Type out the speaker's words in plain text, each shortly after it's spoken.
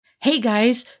Hey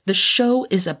guys, the show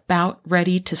is about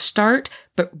ready to start,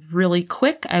 but really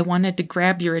quick, I wanted to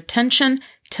grab your attention,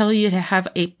 tell you to have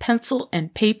a pencil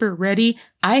and paper ready.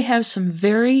 I have some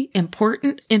very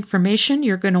important information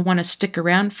you're going to want to stick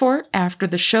around for after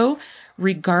the show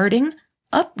regarding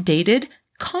updated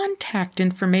contact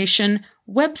information,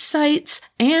 websites,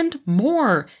 and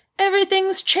more.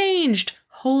 Everything's changed.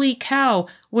 Holy cow.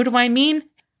 What do I mean?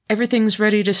 Everything's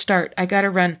ready to start. I gotta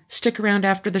run. Stick around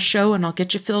after the show and I'll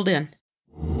get you filled in.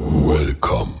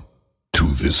 Welcome to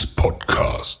this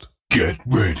podcast. Get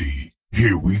ready.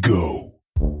 Here we go.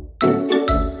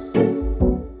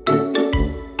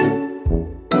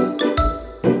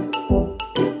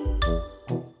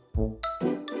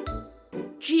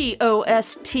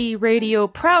 GOST Radio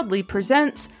proudly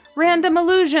presents Random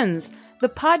Illusions, the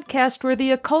podcast where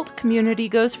the occult community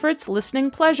goes for its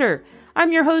listening pleasure.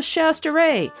 I'm your host, Shasta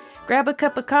Ray. Grab a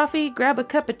cup of coffee, grab a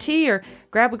cup of tea, or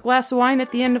grab a glass of wine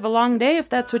at the end of a long day if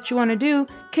that's what you want to do.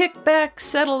 Kick back,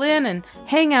 settle in, and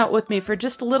hang out with me for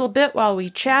just a little bit while we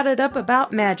chat it up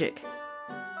about magic.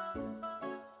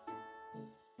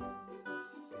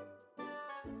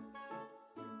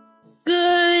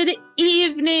 Good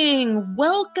evening!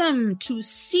 Welcome to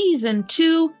Season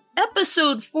 2,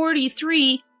 Episode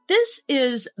 43. This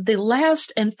is the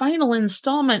last and final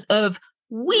installment of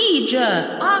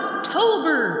Ouija,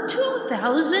 October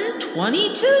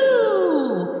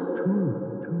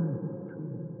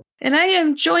 2022. And I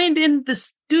am joined in the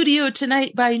studio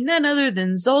tonight by none other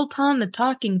than Zoltan, the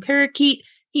talking parakeet.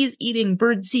 He's eating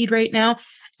birdseed right now.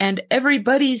 And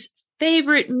everybody's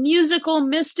favorite musical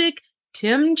mystic,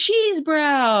 Tim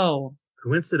Cheesebrow.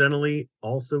 Coincidentally,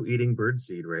 also eating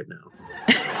birdseed right now.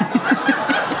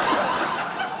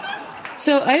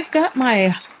 So I've got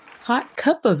my hot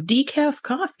cup of decaf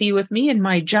coffee with me in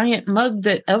my giant mug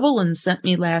that Evelyn sent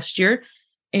me last year.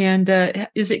 And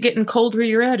is it getting cold where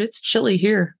you're at? It's chilly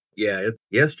here. Yeah,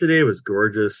 yesterday was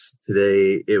gorgeous.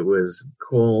 Today it was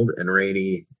cold and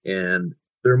rainy, and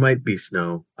there might be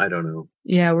snow. I don't know.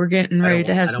 Yeah, we're getting ready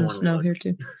to have some snow here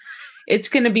too. It's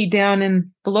going to be down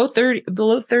in below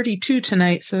 32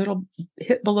 tonight, so it'll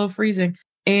hit below freezing.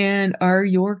 And are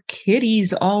your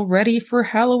kitties all ready for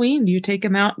Halloween? Do you take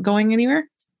them out going anywhere?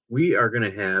 We are going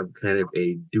to have kind of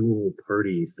a dual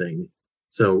party thing.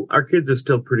 So our kids are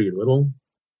still pretty little,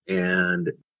 and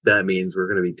that means we're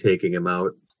going to be taking them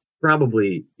out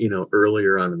probably,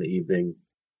 earlier on in the evening.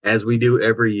 As we do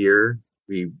every year,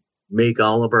 we make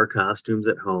all of our costumes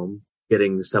at home,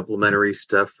 getting supplementary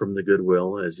stuff from the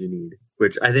Goodwill as you need,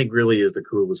 which I think really is the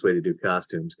coolest way to do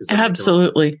costumes.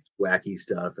 Absolutely. Wacky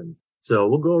stuff. And so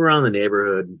we'll go around the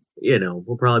neighborhood,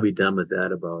 we'll probably be done with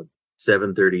that about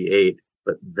 7:38.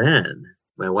 But then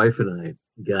my wife and I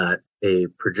got a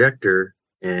projector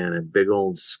and a big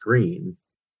old screen,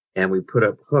 and we put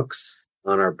up hooks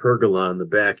on our pergola in the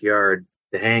backyard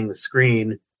to hang the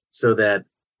screen so that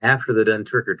after they're done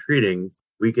trick-or-treating,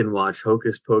 we can watch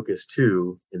Hocus Pocus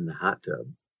 2 in the hot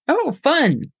tub. Oh,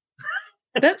 fun.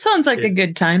 That sounds like a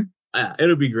good time.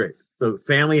 It'll be great. So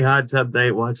family hot tub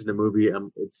night watching the movie.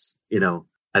 It's,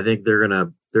 I think they're going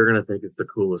to think it's the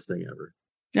coolest thing ever.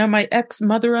 Now, my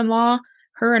ex-mother-in-law,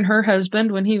 her and her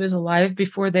husband, when he was alive,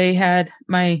 before they had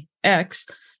my ex,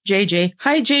 JJ.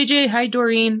 Hi, JJ. Hi,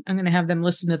 Doreen. I'm going to have them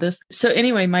listen to this. So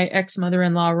anyway, my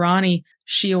ex-mother-in-law, Ronnie,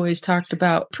 she always talked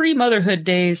about pre-motherhood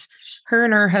days. Her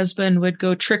and her husband would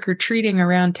go trick-or-treating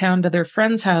around town to their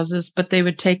friends' houses, but they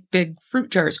would take big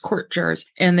fruit jars, quart jars,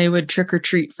 and they would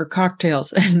trick-or-treat for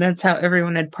cocktails. And that's how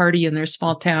everyone would party in their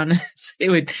small town. So they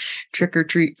would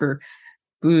trick-or-treat for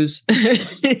booze.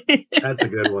 That's a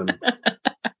good one.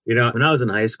 When I was in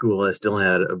high school, I still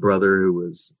had a brother who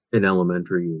was in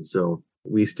elementary. And so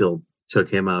we still took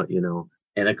him out,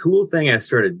 And a cool thing I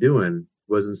started doing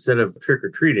was instead of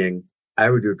trick-or-treating, I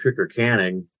would do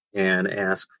trick-or-canning and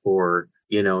ask for,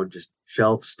 just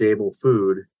shelf-stable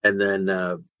food. And then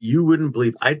you wouldn't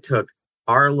believe I took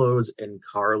carloads and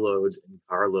carloads and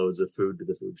carloads of food to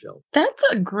the food shelf. That's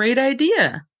a great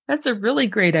idea. That's a really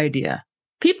great idea.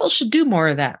 People should do more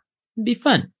of that. It'd be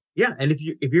fun. Yeah, and if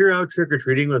you're out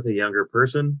trick-or-treating with a younger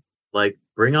person,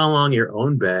 bring along your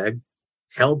own bag,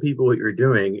 tell people what you're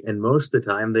doing, and most of the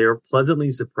time they are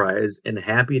pleasantly surprised and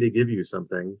happy to give you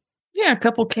something. Yeah, a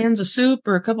couple cans of soup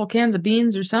or a couple cans of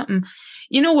beans or something.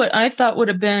 You know what I thought would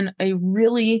have been a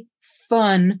really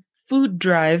fun food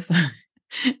drive,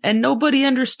 and nobody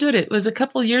understood it. It was a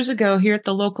couple years ago here at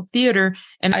the local theater,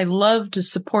 and I love to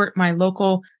support my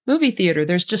local movie theater.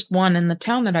 There's just one in the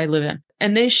town that I live in.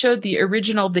 And they showed the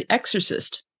original The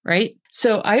Exorcist, right?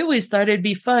 So I always thought it'd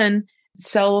be fun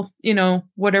sell,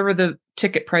 whatever the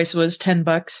ticket price was,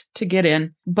 $10 to get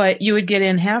in, but you would get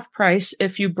in half price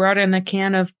if you brought in a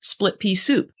can of split pea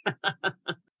soup.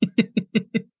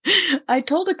 I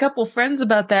told a couple friends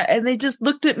about that and they just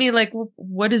looked at me like,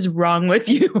 what is wrong with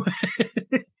you?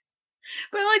 But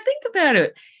think about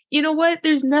it. You know what?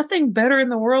 There's nothing better in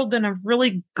the world than a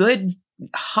really good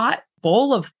hot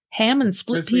bowl of ham and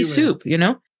split pea soup,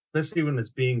 Especially when it's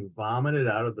being vomited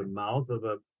out of the mouth of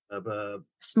a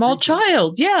small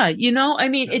child. Yeah.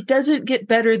 It doesn't get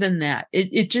better than that.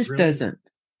 It just really doesn't.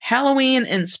 Halloween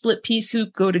and split pea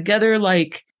soup go together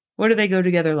what do they go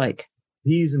together like?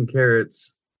 Peas and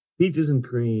carrots, peaches and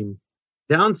cream.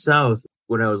 Down south,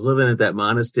 when I was living at that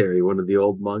monastery, one of the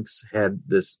old monks had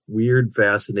this weird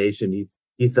fascination.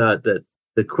 He thought that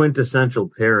the quintessential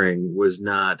pairing was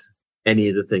not any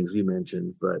of the things we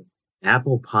mentioned, but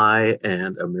apple pie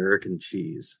and American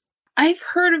cheese. I've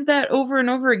heard of that over and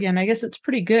over again. I guess it's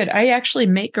pretty good. I actually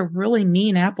make a really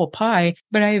mean apple pie,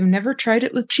 but I have never tried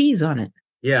it with cheese on it.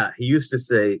 Yeah, he used to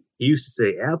say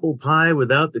apple pie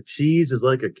without the cheese is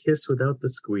like a kiss without the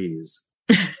squeeze.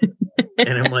 And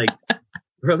I'm like,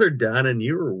 Brother Donnan,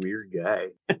 you're a weird guy.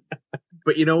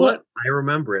 But you know what? I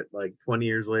remember it 20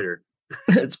 years later.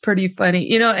 It's pretty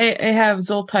funny. I have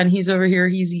Zoltan. He's over here.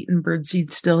 He's eating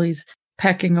birdseed still. He's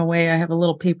pecking away. I have a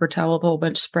little paper towel with a whole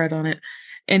bunch spread on it.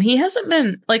 And he hasn't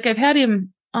been, I've had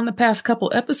him on the past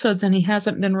couple episodes and he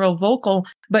hasn't been real vocal,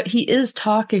 but he is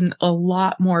talking a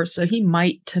lot more. So he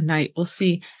might tonight. We'll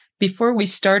see. Before we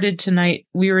started tonight,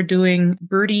 we were doing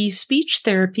Birdie speech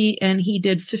therapy and he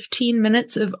did 15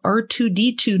 minutes of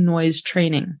R2-D2 noise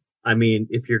training. I mean,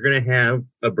 if you're going to have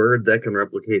a bird that can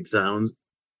replicate sounds,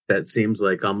 that seems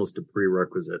like almost a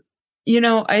prerequisite.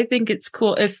 I think it's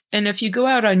cool. If you go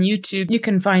out on YouTube, you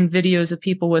can find videos of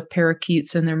people with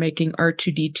parakeets and they're making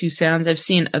R2-D2 sounds. I've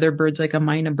seen other birds like a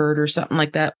myna bird or something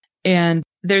like that. And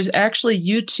there's actually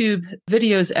YouTube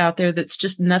videos out there that's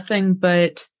just nothing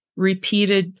but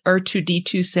repeated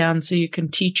R2-D2 sounds so you can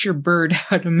teach your bird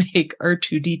how to make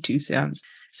R2-D2 sounds.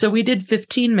 So we did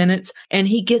 15 minutes and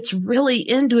he gets really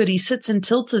into it. He sits and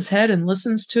tilts his head and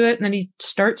listens to it. And then he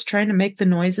starts trying to make the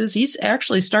noises. He's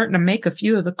actually starting to make a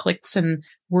few of the clicks and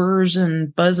whirs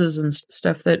and buzzes and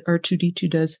stuff that R2-D2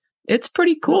 does. It's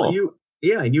pretty cool. Well,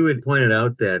 and you had pointed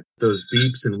out that those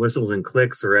beeps and whistles and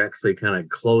clicks are actually kind of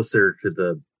closer to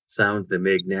the sounds they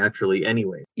make naturally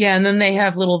anyway. Yeah. And then they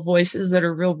have little voices that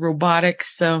are real robotic.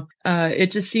 So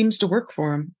it just seems to work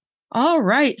for him. All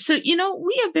right. So,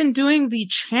 we have been doing the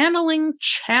channeling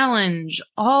challenge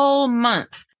all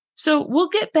month. So we'll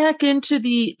get back into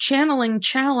the channeling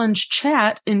challenge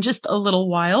chat in just a little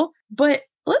while, but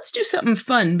let's do something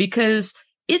fun because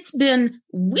it's been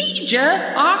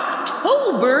Ouija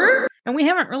October and we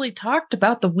haven't really talked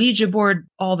about the Ouija board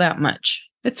all that much.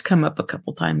 It's come up a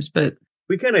couple times, but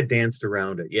we kind of danced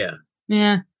around it. Yeah.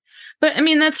 Yeah. But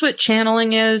that's what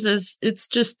channeling is it's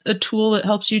just a tool that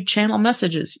helps you channel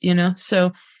messages,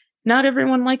 so not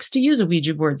everyone likes to use a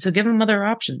Ouija board. So give them other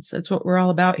options. That's what we're all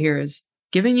about here is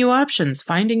giving you options,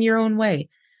 finding your own way.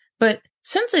 But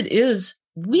since it is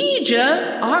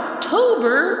Ouija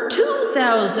October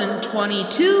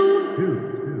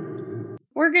 2022,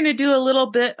 we're going to do a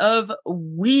little bit of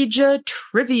Ouija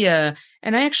trivia.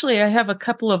 And I have a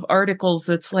couple of articles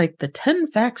that's like the 10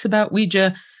 facts about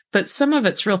Ouija, but some of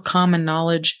it's real common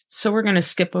knowledge. So we're going to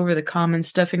skip over the common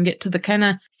stuff and get to the kind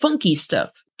of funky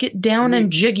stuff. Get down and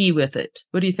jiggy with it.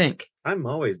 What do you think? I'm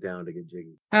always down to get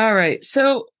jiggy. All right.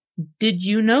 So did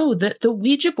you know that the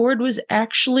Ouija board was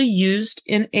actually used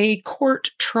in a court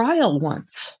trial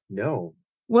once? No.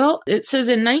 Well, it says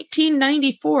in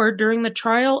 1994 during the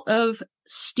trial of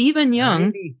Stephen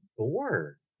Young.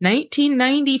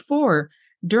 1994.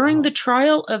 During the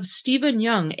trial of Stephen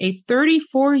Young, a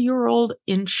 34-year-old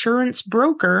insurance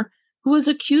broker who was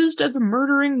accused of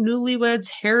murdering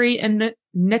newlyweds Harry and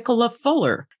Nicola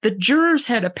Fuller. The jurors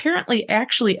had apparently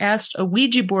actually asked a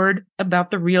Ouija board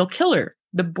about the real killer.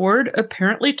 The board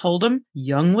apparently told him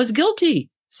Young was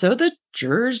guilty, so the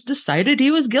jurors decided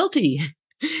he was guilty.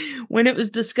 When it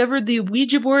was discovered the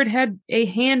Ouija board had a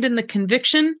hand in the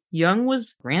conviction, Young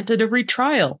was granted a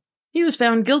retrial. He was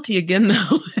found guilty again,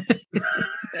 though.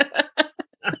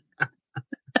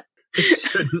 I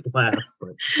shouldn't laugh,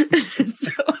 but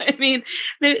so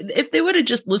if they would have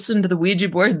just listened to the Ouija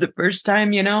board the first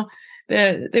time,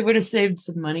 they would have saved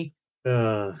some money.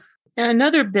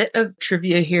 Another bit of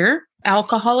trivia here: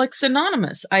 Alcoholics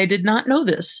Anonymous. I did not know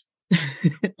this.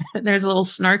 There's a little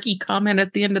snarky comment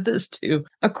at the end of this too.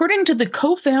 According to the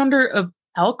co-founder of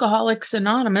Alcoholics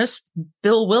Anonymous,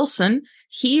 Bill Wilson,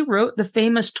 he wrote the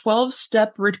famous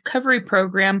 12-step recovery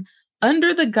program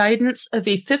under the guidance of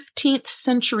a 15th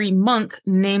century monk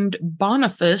named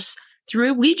Boniface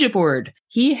through a Ouija board.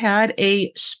 He had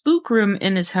a spook room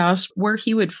in his house where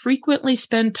he would frequently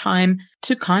spend time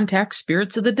to contact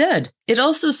spirits of the dead. It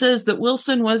also says that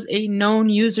Wilson was a known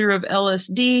user of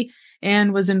LSD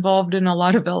and was involved in a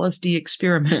lot of LSD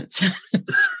experiments.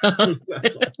 So,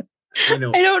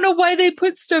 I don't know why they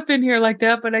put stuff in here like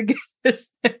that, but I guess.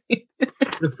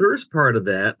 The first part of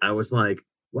that, I was like,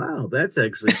 wow, that's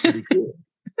actually pretty cool.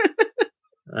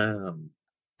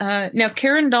 Now,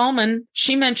 Karen Dahlman,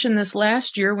 she mentioned this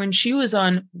last year when she was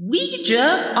on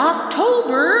Ouija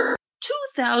October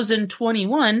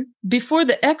 2021. Before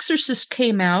The Exorcist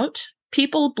came out,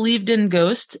 people believed in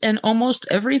ghosts, and almost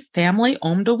every family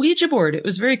owned a Ouija board. It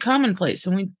was very commonplace,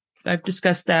 and I've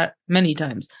discussed that many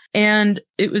times. And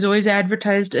it was always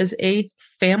advertised as a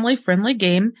family-friendly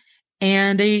game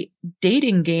and a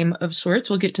dating game of sorts.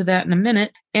 We'll get to that in a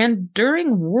minute. And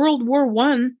during World War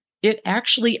I, it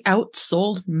actually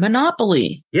outsold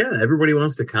Monopoly. Yeah, everybody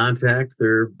wants to contact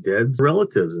their dead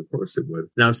relatives. Of course it would.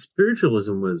 Now,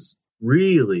 spiritualism was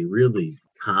really, really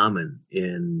common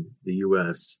in the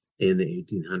U.S. in the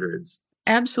 1800s.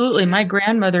 Absolutely. My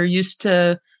grandmother used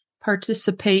to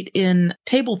participate in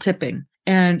table tipping.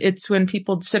 And it's when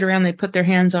people sit around, they put their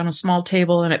hands on a small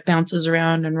table and it bounces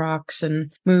around and rocks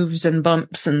and moves and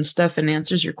bumps and stuff and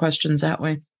answers your questions that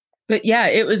way. But yeah,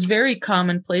 it was very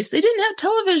commonplace. They didn't have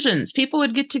televisions. People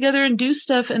would get together and do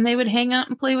stuff, and they would hang out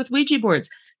and play with Ouija boards.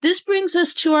 This brings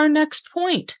us to our next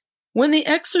point. When The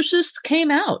Exorcist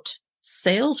came out,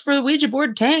 sales for the Ouija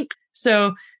board tanked.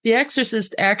 So The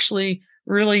Exorcist actually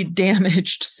really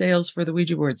damaged sales for the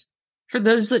Ouija boards. For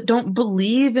those that don't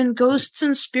believe in ghosts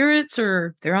and spirits,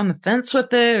 or they're on the fence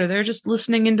with it, or they're just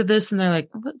listening into this and they're like,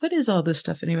 what is all this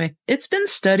stuff anyway? It's been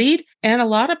studied, and a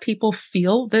lot of people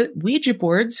feel that Ouija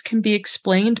boards can be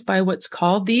explained by what's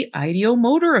called the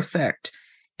ideomotor effect.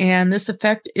 And this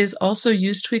effect is also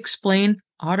used to explain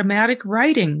automatic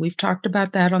writing. We've talked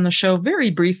about that on the show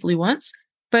very briefly once.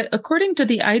 But according to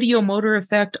the ideomotor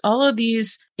effect, all of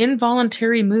these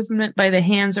involuntary movement by the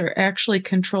hands are actually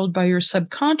controlled by your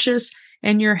subconscious,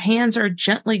 and your hands are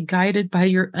gently guided by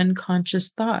your unconscious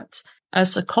thoughts.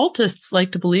 Us occultists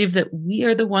like to believe that we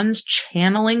are the ones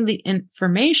channeling the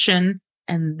information,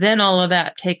 and then all of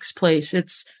that takes place.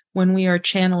 It's when we are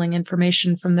channeling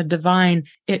information from the divine,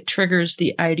 it triggers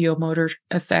the ideomotor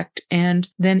effect, and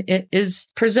then it is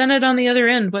presented on the other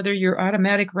end, whether you're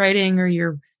automatic writing or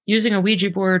you're using a Ouija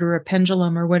board or a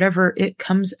pendulum or whatever, it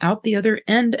comes out the other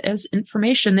end as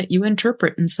information that you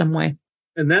interpret in some way.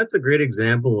 And that's a great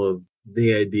example of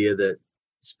the idea that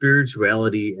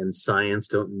spirituality and science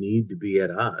don't need to be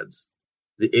at odds.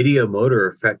 The ideomotor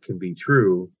effect can be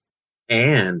true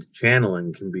and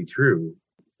channeling can be true.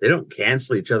 They don't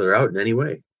cancel each other out in any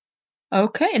way.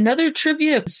 Okay, another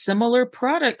trivia. Similar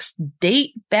products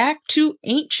date back to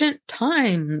ancient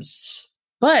times,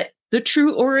 but the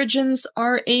true origins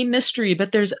are a mystery,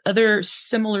 but there's other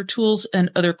similar tools in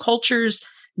other cultures.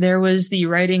 There was the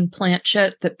writing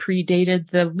planchette that predated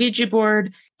the Ouija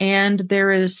board, and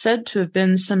there is said to have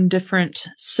been some different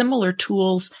similar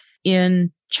tools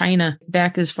in China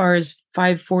back as far as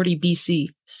 540 BC.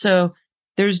 So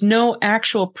there's no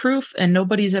actual proof, and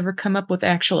nobody's ever come up with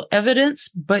actual evidence,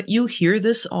 but you hear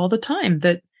this all the time,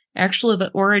 that actually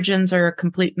the origins are a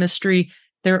complete mystery.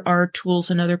 There are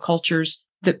tools in other cultures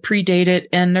that predate it,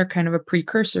 and they're kind of a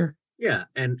precursor. Yeah,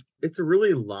 and it's a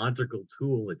really logical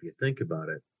tool if you think about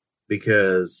it,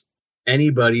 because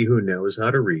anybody who knows how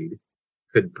to read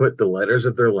could put the letters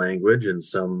of their language in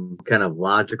some kind of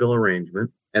logical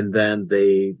arrangement, and then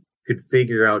they could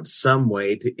figure out some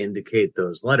way to indicate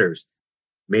those letters.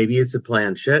 Maybe it's a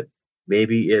planchette,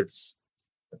 maybe it's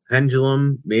a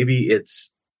pendulum, maybe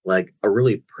it's like a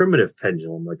really primitive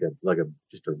pendulum, like a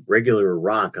just a regular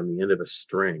rock on the end of a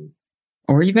string.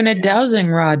 Or even a dowsing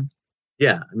rod.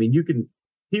 Yeah. I mean,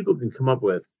 people can come up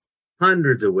with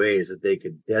hundreds of ways that they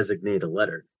could designate a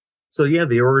letter. So yeah,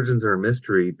 the origins are a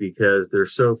mystery because they're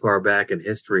so far back in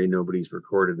history, nobody's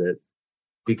recorded it,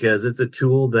 because it's a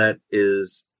tool that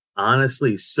is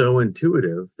honestly so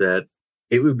intuitive that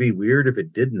it would be weird if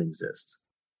it didn't exist.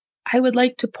 I would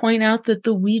like to point out that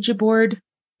the Ouija board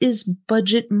is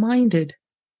budget-minded,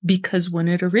 because when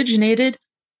it originated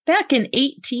back in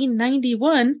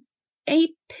 1891, a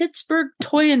Pittsburgh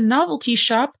toy and novelty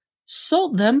shop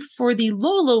sold them for the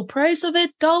low price of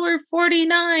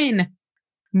 $1.49.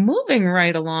 Moving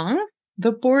right along,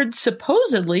 the board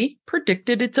supposedly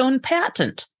predicted its own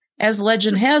patent. As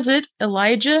legend has it,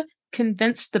 Elijah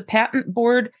convinced the patent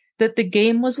board that the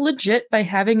game was legit by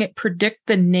having it predict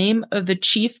the name of the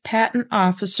chief patent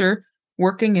officer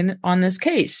working on this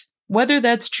case. whether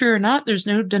that's true or not, there's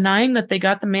no denying that they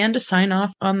got the man to sign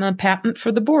off on the patent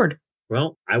for the board.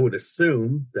 Well, I would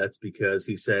assume that's because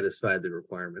he satisfied the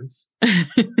requirements.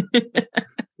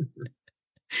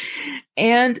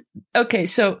 And okay,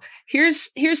 so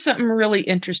here's something really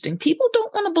interesting. People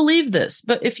don't want to believe this,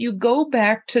 but if you go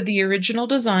back to the original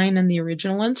design and the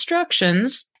original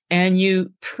instructions and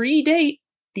you predate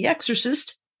The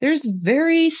Exorcist, there's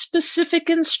very specific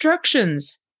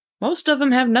instructions. Most of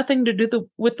them have nothing to do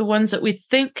with the ones that we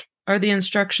think are the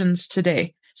instructions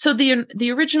today. So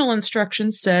the original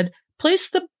instructions said,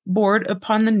 place the board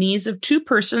upon the knees of two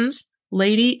persons,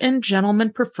 lady and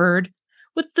gentleman preferred,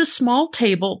 with the small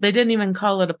table. They didn't even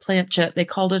call it a planchette. They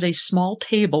called it a small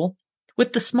table.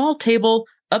 With the small table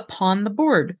upon the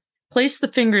board. Place the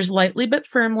fingers lightly but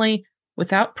firmly,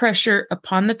 without pressure,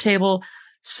 upon the table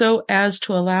so as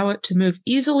to allow it to move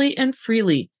easily and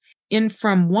freely. In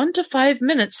from 1 to 5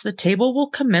 minutes, the table will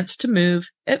commence to move,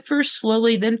 at first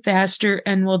slowly, then faster,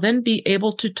 and will then be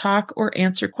able to talk or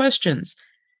answer questions.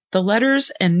 The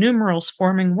letters and numerals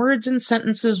forming words and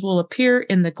sentences will appear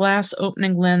in the glass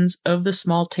opening lens of the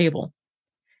small table.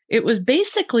 It was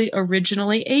basically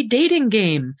originally a dating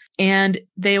game, and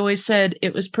they always said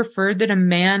it was preferred that a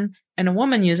man and a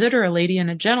woman use it, or a lady and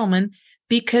a gentleman,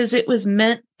 because it was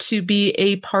meant to be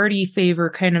a party favor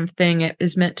kind of thing. It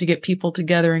is meant to get people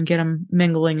together and get them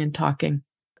mingling and talking.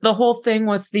 The whole thing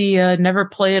with the never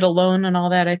play it alone and all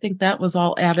that, I think that was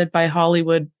all added by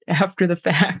Hollywood after the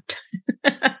fact.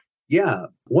 Yeah.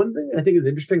 One thing I think is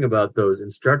interesting about those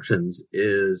instructions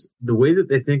is the way that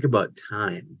they think about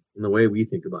time and the way we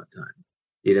think about time.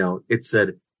 You know, it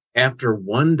said after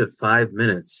 1 to 5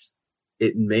 minutes,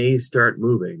 it may start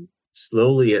moving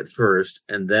slowly at first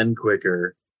and then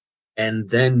quicker, and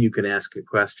then you can ask it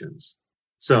questions.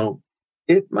 So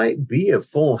it might be a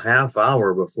full half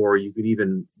hour before you could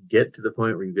even get to the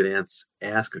point where you could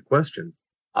ask a question.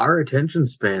 Our attention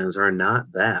spans are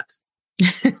not that.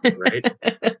 Right?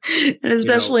 And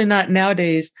especially not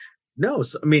nowadays. No,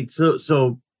 so, I mean,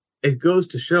 so it goes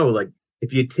to show, like,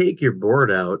 if you take your board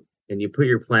out and you put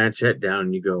your planchette down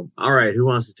and you go, all right, who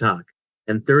wants to talk?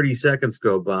 And 30 seconds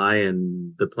go by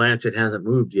and the planchette hasn't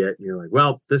moved yet. And you're like,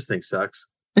 well, this thing sucks.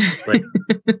 Like,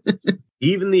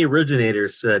 even the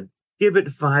originators said, give it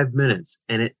 5 minutes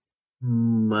and it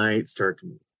might start to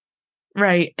move.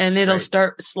 Right. And it'll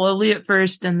start slowly at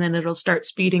first and then it'll start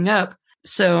speeding up.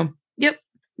 So, yep.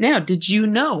 Now, did you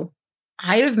know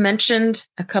I have mentioned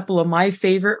a couple of my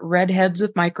favorite redheads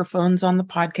with microphones on the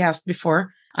podcast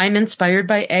before? I'm inspired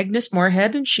by Agnes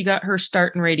Moorehead, and she got her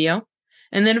start in radio.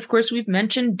 And then, of course, we've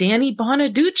mentioned Danny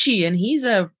Bonaducci, and he's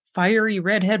a fiery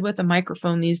redhead with a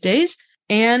microphone these days.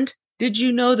 And did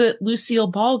you know that Lucille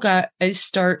Ball got a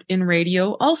start in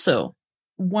radio also?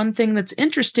 One thing that's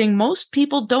interesting, most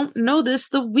people don't know this,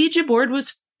 the Ouija board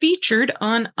was featured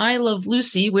on I Love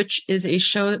Lucy, which is a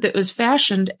show that was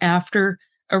fashioned after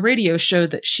a radio show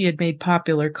that she had made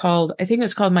popular called, I think it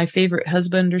was called My Favorite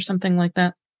Husband or something like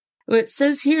that. It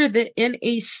says here that in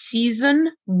a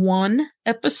season 1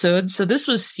 episode, so this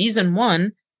was season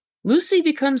 1, Lucy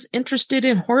becomes interested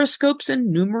in horoscopes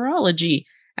and numerology.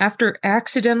 After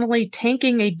accidentally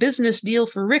tanking a business deal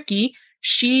for Ricky,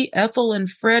 she, Ethel, and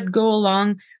Fred go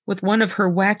along with one of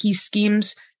her wacky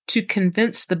schemes to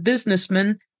convince the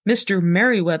businessman, Mr.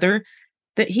 Merriweather,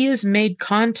 that he has made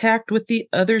contact with the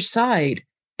other side.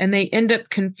 And they end up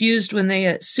confused when they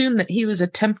assume that he was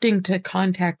attempting to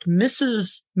contact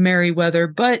Mrs. Merriweather,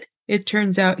 but it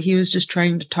turns out he was just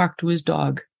trying to talk to his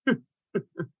dog.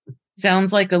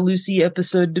 Sounds like a Lucy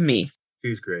episode to me.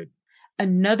 She's great.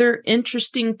 Another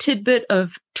interesting tidbit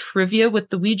of trivia with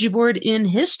the Ouija board in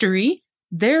history,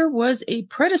 there was a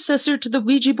predecessor to the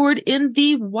Ouija board in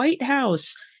the White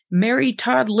House. Mary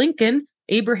Todd Lincoln,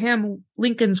 Abraham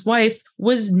Lincoln's wife,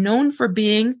 was known for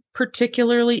being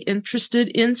particularly interested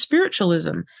in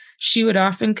spiritualism. She would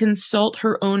often consult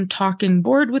her own talking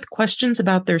board with questions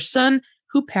about their son,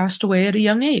 who passed away at a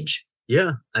young age.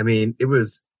 Yeah, I mean, it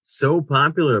was so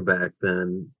popular back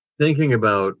then. Thinking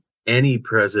about any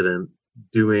president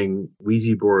doing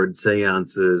Ouija board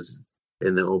seances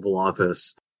in the Oval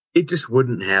Office, it just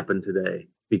wouldn't happen today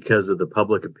because of the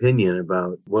public opinion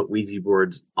about what Ouija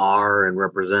boards are and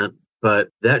represent. But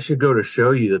that should go to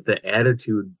show you that the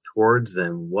attitude towards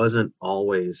them wasn't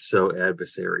always so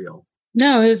adversarial.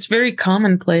 No, it was very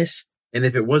commonplace. And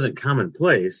if it wasn't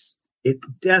commonplace, it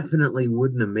definitely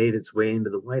wouldn't have made its way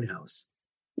into the White House.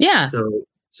 Yeah.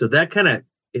 So that kind of,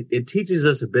 it teaches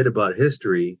us a bit about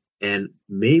history and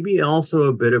maybe also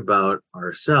a bit about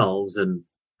ourselves and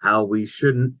how we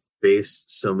shouldn't base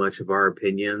so much of our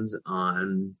opinions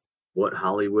on what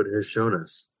Hollywood has shown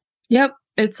us. Yep.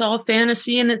 It's all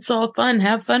fantasy and it's all fun.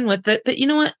 Have fun with it. But you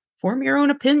know what? Form your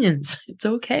own opinions. It's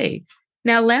okay.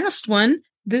 Now, last one.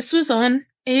 This was on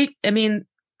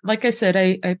like I said,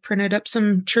 I printed up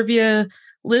some trivia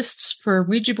lists for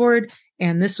Ouija board,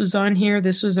 and this was on here.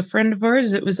 This was a friend of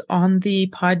ours. It was on the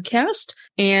podcast.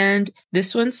 And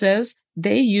this one says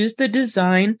they used the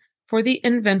design for the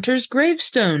inventor's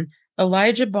gravestone.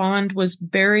 Elijah Bond was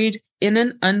buried in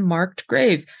an unmarked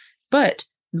grave. But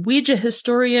Ouija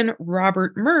historian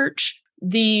Robert Murch,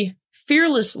 the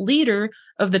fearless leader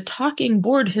of the Talking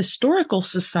Board Historical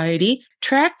Society,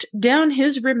 tracked down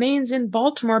his remains in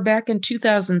Baltimore back in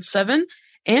 2007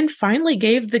 and finally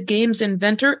gave the game's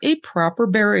inventor a proper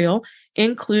burial,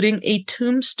 including a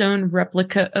tombstone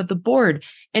replica of the board.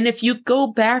 And if you go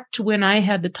back to when I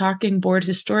had the Talking Board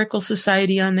Historical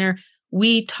Society on there,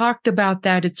 we talked about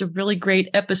that. It's a really great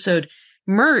episode.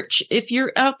 Merch, if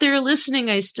you're out there listening,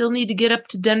 I still need to get up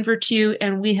to Denver to you,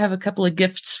 and we have a couple of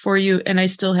gifts for you, and I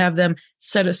still have them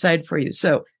set aside for you.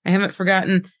 So I haven't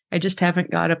forgotten. I just haven't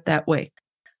got up that way.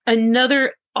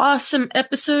 Another awesome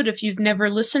episode. If you've never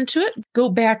listened to it, go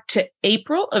back to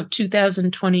April of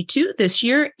 2022 this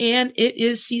year, and it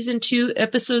is season 2,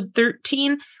 episode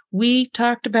 13. We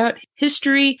talked about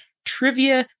history,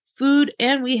 trivia, food,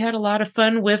 and we had a lot of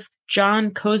fun with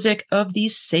John Kozik of the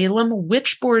Salem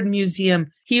Witchboard Museum.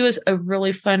 He was a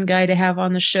really fun guy to have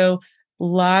on the show.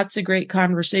 Lots of great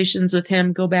conversations with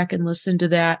him. Go back and listen to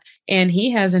that. And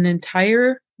he has an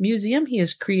entire museum he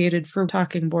has created for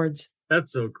talking boards.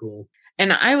 That's so cool.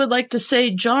 And I would like to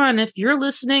say, John, if you're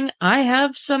listening, I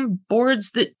have some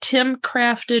boards that Tim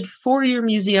crafted for your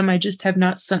museum. I just have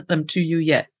not sent them to you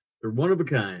yet. They're one of a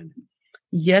kind.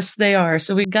 Yes, they are.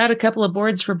 So we got a couple of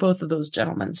boards for both of those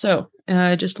gentlemen. So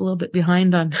just a little bit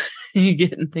behind on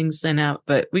getting things sent out,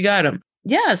 but we got them.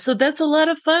 Yeah, so that's a lot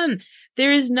of fun.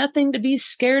 There is nothing to be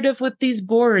scared of with these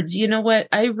boards. You know what?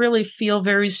 I really feel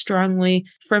very strongly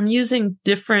from using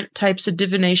different types of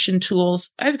divination tools.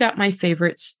 I've got my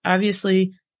favorites.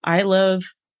 Obviously, I love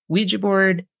Ouija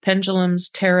board, pendulums,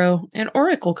 tarot, and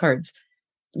oracle cards.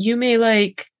 You may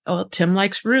like, Tim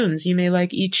likes runes. You may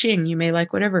like I Ching. You may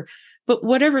like whatever. But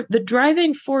whatever, the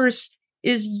driving force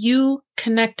is you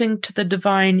connecting to the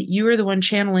divine. You are the one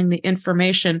channeling the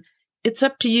information. It's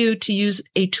up to you to use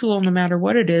a tool, no matter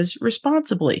what it is,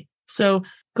 responsibly. So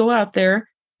go out there,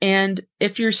 and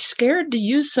if you're scared to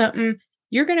use something,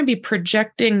 you're going to be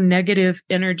projecting negative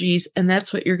energies, and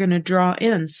that's what you're going to draw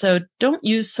in. So don't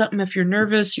use something if you're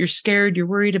nervous, you're scared, you're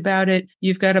worried about it,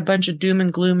 you've got a bunch of doom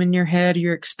and gloom in your head,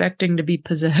 you're expecting to be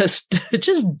possessed.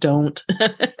 Just don't.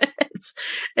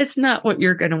 It's not what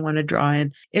you're going to want to draw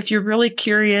in. If you're really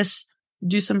curious,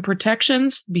 do some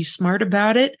protections, be smart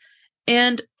about it.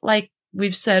 And like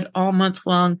we've said all month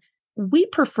long, we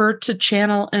prefer to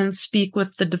channel and speak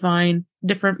with the divine,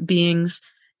 different beings,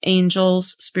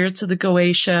 angels, spirits of the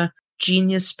Goetia,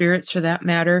 genius spirits for that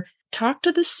matter. Talk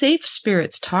to the safe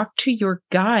spirits. Talk to your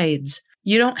guides.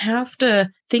 You don't have to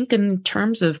think in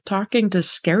terms of talking to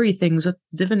scary things with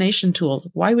divination tools.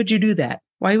 Why would you do that?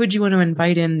 Why would you want to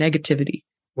invite in negativity?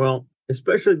 Well,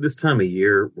 especially this time of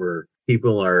year where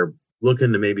people are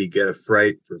looking to maybe get a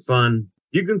fright for fun,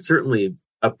 you can certainly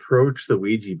approach the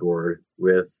Ouija board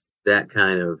with that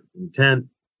kind of intent.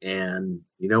 And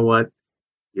you know what?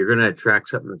 You're going to attract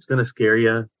something that's going to scare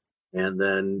you. And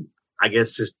then I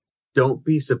guess just don't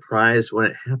be surprised when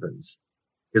it happens,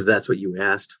 because that's what you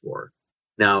asked for.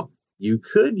 Now, you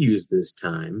could use this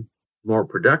time more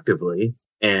productively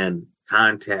and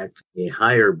contact a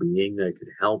higher being that could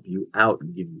help you out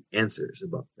and give you answers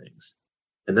about things.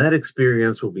 And that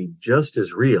experience will be just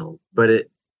as real, but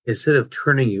instead of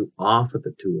turning you off of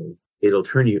the tool, it'll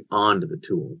turn you on to the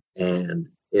tool, and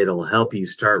it'll help you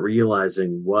start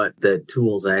realizing what that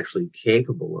tool's actually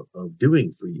capable of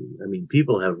doing for you. I mean,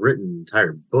 people have written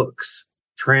entire books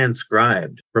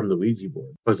transcribed from the Ouija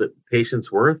board. Was it Patience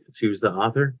Worth? She was the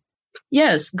author?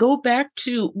 Yes, go back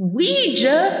to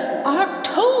Ouija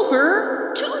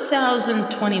October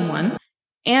 2021.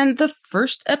 And the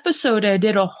first episode, I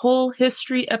did a whole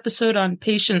history episode on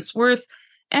Patience Worth.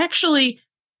 Actually,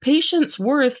 Patience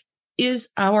Worth is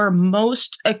our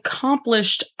most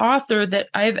accomplished author that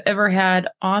I've ever had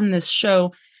on this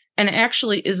show, and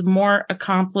actually is more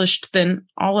accomplished than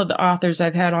all of the authors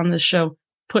I've had on this show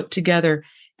put together.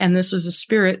 And this was a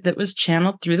spirit that was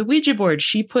channeled through the Ouija board.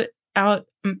 She put out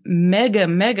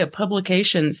mega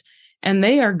publications, and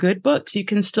they are good books. You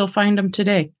can still find them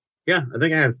today. Yeah, I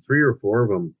think I have 3 or 4 of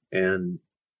them, and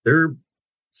they're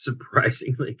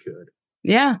surprisingly good.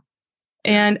 Yeah.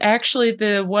 And actually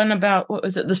the one about, what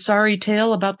was it? The Sorry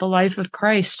Tale about the life of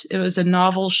Christ. It was a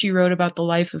novel she wrote about the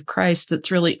life of Christ.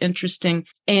 That's really interesting.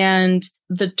 And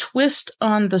the twist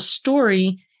on the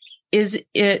story is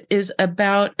it is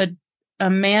about a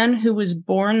man who was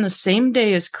born the same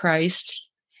day as Christ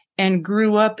and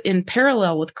grew up in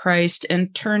parallel with Christ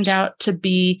and turned out to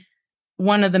be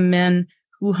one of the men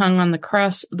who hung on the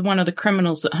cross, one of the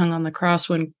criminals that hung on the cross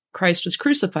when Christ was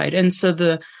crucified. And so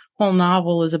the whole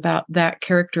novel is about that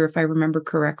character, if I remember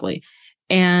correctly.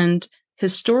 And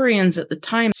historians at the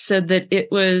time said that it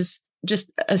was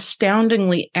just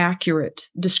astoundingly accurate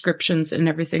descriptions and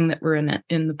everything that were in it,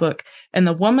 in the book. And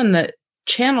the woman that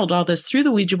channeled all this through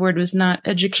the Ouija board was not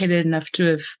educated enough to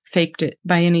have faked it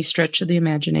by any stretch of the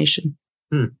imagination.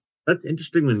 That's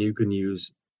interesting when you can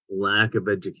use lack of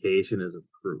education as a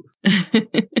proof.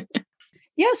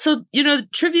 Yeah, so,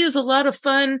 trivia is a lot of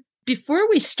fun. Before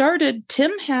we started,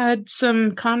 Tim had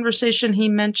some conversation he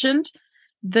mentioned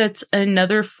that's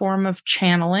another form of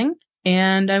channeling,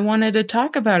 and I wanted to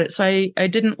talk about it. So I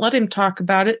didn't let him talk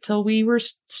about it till we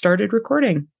started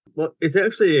recording. Well, it's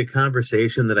actually a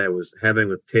conversation that I was having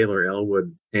with Taylor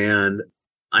Elwood, and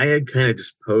I had kind of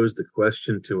just posed the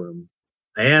question to him.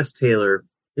 I asked Taylor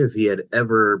if he had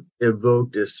ever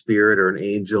evoked a spirit or an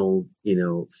angel,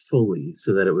 fully,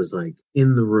 so that it was like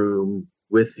in the room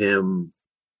with him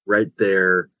right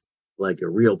there, like a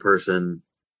real person.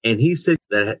 And he said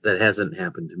that hasn't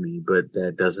happened to me, but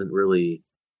that doesn't really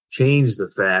change the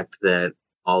fact that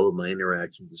all of my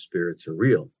interactions with spirits are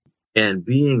real. And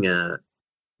being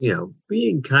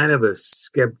kind of a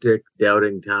skeptic,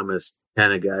 doubting Thomas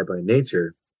kind of guy by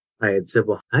nature, I had said,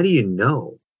 well, how do you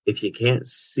know if you can't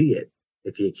see it?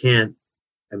 If you can't,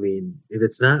 if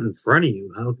it's not in front of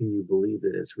you, how can you believe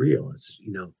that it's real? It's,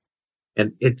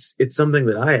 and it's something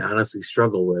that I honestly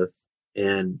struggle with.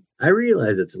 And I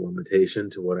realize it's a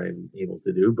limitation to what I'm able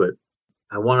to do, but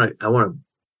I want to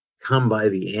come by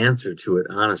the answer to it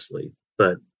honestly.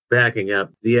 But backing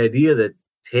up, the idea that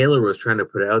Taylor was trying to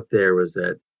put out there was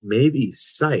that maybe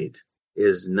sight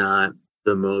is not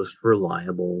the most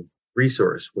reliable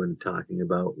resource when talking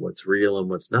about what's real and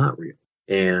what's not real.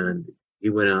 And he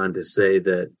went on to say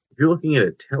that if you're looking at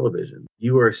a television,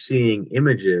 you are seeing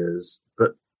images,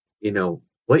 but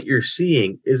what you're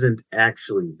seeing isn't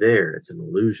actually there. It's an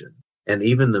illusion. And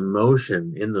even the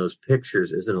motion in those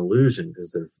pictures is an illusion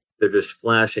because they're just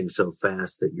flashing so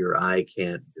fast that your eye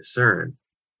can't discern,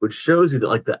 which shows you that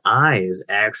like the eye is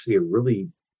actually a really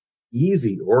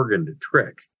easy organ to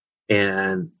trick.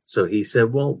 And so he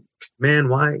said, well, man,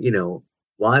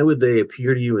 why would they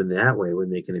appear to you in that way when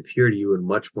they can appear to you in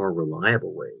much more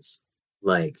reliable ways?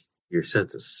 Like your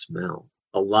sense of smell.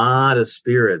 A lot of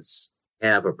spirits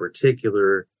have a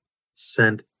particular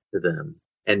scent to them.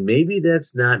 And maybe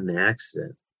that's not an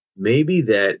accident. Maybe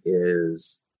that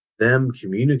is them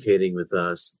communicating with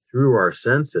us through our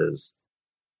senses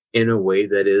in a way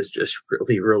that is just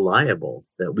really reliable,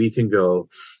 that we can go,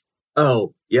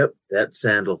 oh, yep, that's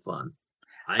Sandalphon.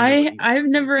 I've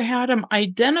never had them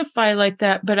identify like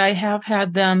that, but I have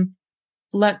had them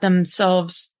let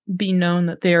themselves be known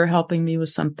that they are helping me with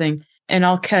something. And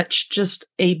I'll catch just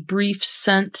a brief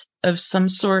scent of some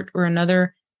sort or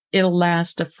another. It'll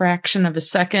last a fraction of a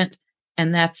second,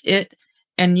 and that's it.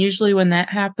 And usually when that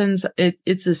happens,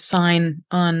 it's a sign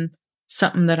on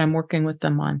something that I'm working with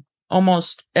them on.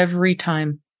 Almost every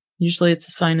time. Usually it's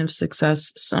a sign of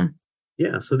success.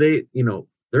 Yeah, so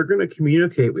they're going to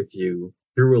communicate with you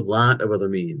through a lot of other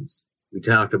means. We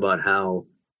talked about how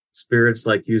spirits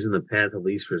like using the path of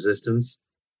least resistance.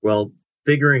 Well,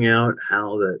 figuring out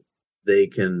how that they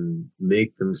can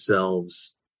make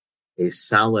themselves a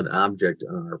solid object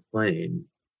on our plane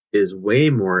is way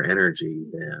more energy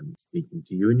than speaking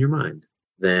to you in your mind,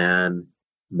 than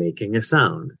making a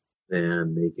sound,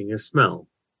 than making a smell.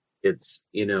 It's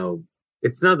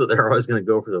not that they're always going to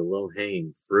go for the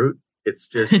low-hanging fruit. It's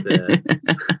just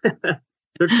that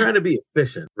they're trying to be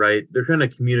efficient, right? They're trying to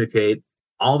communicate.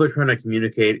 All they're trying to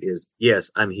communicate is,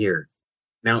 yes, I'm here.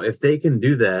 Now, if they can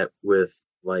do that with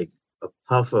like a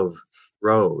puff of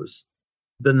rose,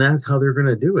 then that's how they're going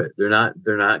to do it. They're not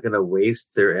going to waste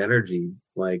their energy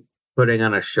like putting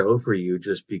on a show for you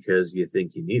just because you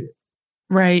think you need it.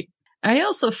 Right. I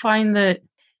also find that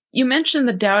you mentioned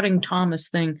the doubting Thomas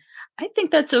thing. I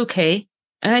think that's okay.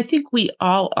 And I think we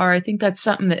all are. I think that's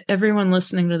something that everyone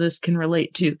listening to this can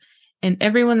relate to. And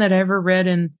everyone that I ever read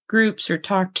in groups or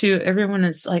talked to, everyone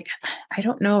is like, I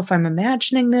don't know if I'm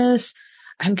imagining this.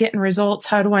 I'm getting results.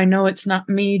 How do I know it's not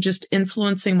me just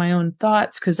influencing my own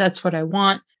thoughts? Because that's what I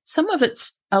want. Some of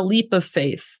it's a leap of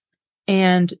faith.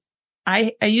 And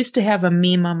I used to have a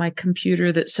meme on my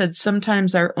computer that said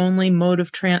sometimes our only mode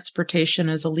of transportation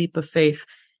is a leap of faith.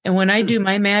 And when I do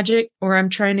my magic or I'm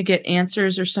trying to get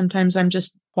answers or sometimes I'm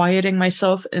just quieting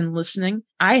myself and listening,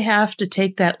 I have to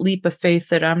take that leap of faith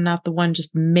that I'm not the one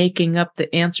just making up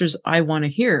the answers I want to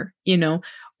hear,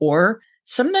 or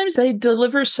sometimes they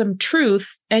deliver some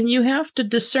truth and you have to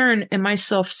discern, am I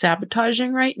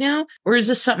self-sabotaging right now? Or is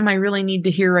this something I really need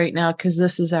to hear right now? Because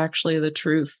this is actually the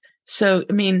truth. So,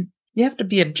 you have to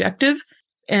be objective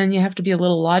and you have to be a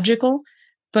little logical.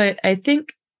 But I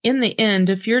think in the end,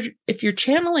 if you're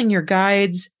channeling your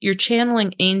guides, you're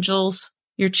channeling angels,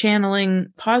 you're channeling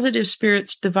positive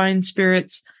spirits, divine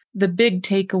spirits, the big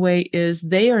takeaway is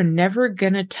they are never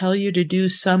going to tell you to do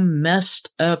some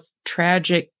messed up,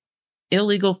 tragic,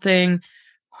 illegal thing,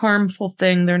 harmful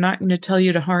thing. They're not going to tell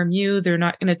you to harm you. They're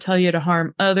not going to tell you to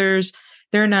harm others.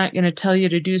 They're not going to tell you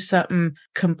to do something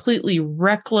completely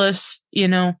reckless.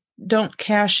 Don't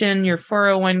cash in your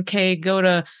 401k, go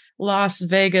to Las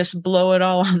Vegas, blow it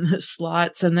all on the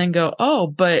slots, and then go, oh,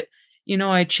 but,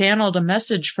 I channeled a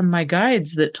message from my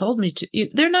guides that told me to.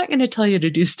 They're not going to tell you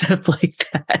to do stuff like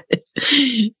that.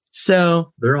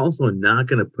 So they're also not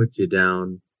going to put you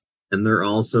down, and they're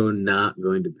also not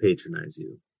going to patronize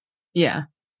you. Yeah.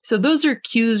 So those are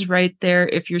cues right there.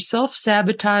 If you're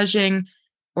self-sabotaging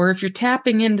or if you're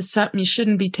tapping into something you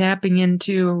shouldn't be tapping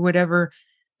into or whatever,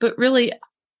 but really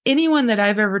anyone that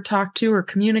I've ever talked to or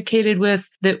communicated with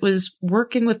that was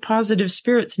working with positive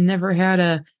spirits never had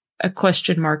a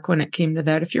question mark when it came to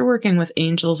that. If you're working with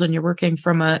angels and you're working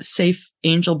from a safe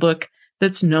angel book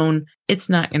that's known, it's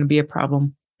not going to be a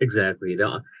problem. Exactly.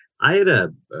 I had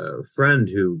a friend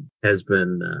who has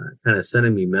been kind of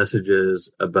sending me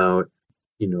messages about,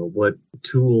 what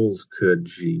tools could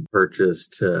she purchase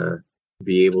to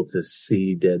be able to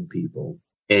see dead people.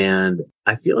 And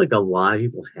I feel like a lot of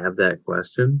people have that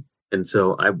question. And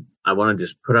so I want to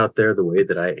just put out there the way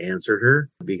that I answered her,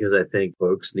 because I think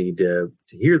folks need to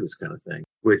hear this kind of thing,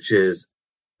 which is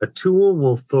a tool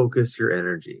will focus your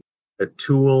energy. A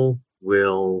tool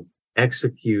will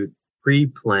execute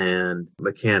pre-planned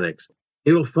mechanics.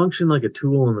 It will function like a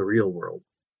tool in the real world,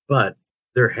 but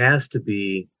there has to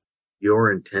be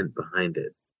your intent behind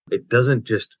it. It doesn't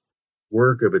just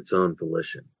work of its own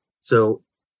volition. So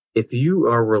if you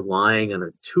are relying on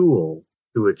a tool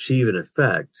to achieve an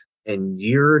effect and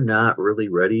you're not really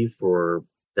ready for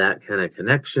that kind of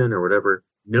connection or whatever,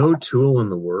 no tool in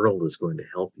the world is going to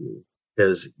help you,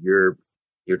 because you're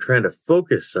trying to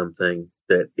focus something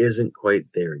that isn't quite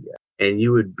there yet. And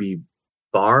you would be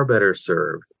far better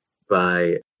served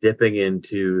by dipping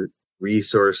into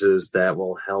resources that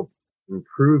will help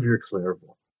improve your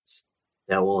clairvoyance,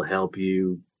 that will help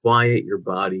you quiet your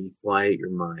body, quiet your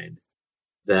mind,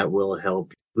 that will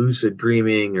help lucid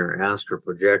dreaming or astral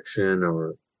projection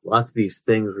or lots of these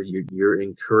things where you're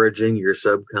encouraging your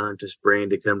subconscious brain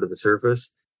to come to the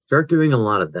surface. Start doing a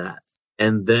lot of that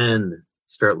and then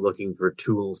start looking for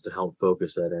tools to help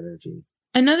focus that energy.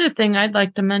 Another thing I'd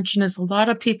like to mention is a lot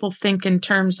of people think in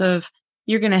terms of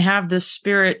you're going to have this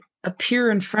spirit appear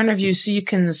in front of you so you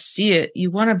can see it. You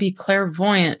want to be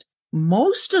clairvoyant.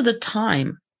 Most of the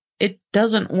time, it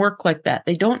doesn't work like that.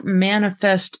 They don't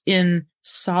manifest in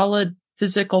solid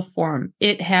physical form.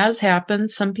 It has happened.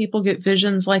 Some people get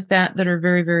visions like that are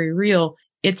very, very real.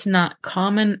 It's not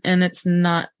common and it's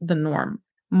not the norm.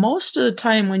 Most of the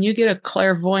time when you get a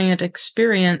clairvoyant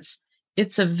experience,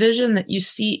 it's a vision that you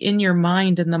see in your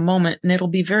mind in the moment, and it'll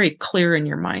be very clear in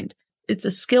your mind. It's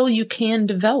a skill you can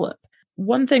develop.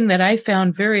 One thing that I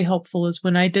found very helpful is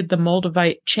when I did the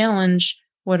Moldavite challenge,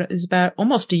 what is about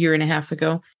almost a year and a half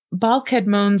ago, Baal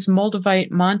Kadmon's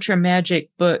Moldavite Mantra Magic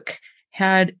book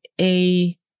had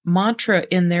a mantra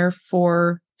in there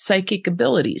for psychic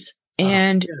abilities.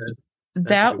 And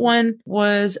that one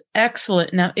was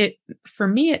excellent. Now, for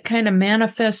me, it kind of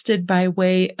manifested by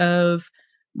way of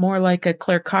more like a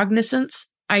claircognizance.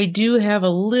 I do have a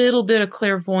little bit of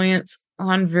clairvoyance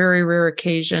on very rare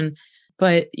occasion,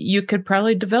 but you could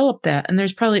probably develop that. And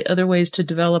there's probably other ways to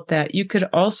develop that. You could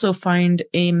also find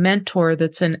a mentor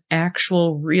that's an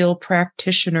actual real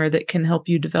practitioner that can help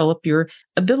you develop your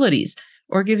abilities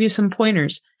or give you some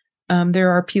pointers.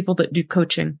 There are people that do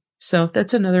coaching. So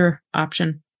that's another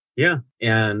option. Yeah.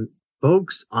 And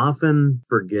folks often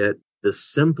forget the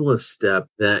simplest step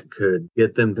that could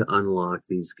get them to unlock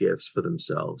these gifts for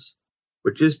themselves,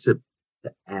 which is to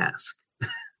ask.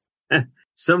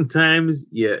 Sometimes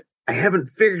I haven't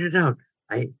figured it out.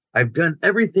 I've done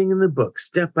everything in the book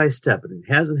step by step and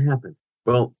it hasn't happened.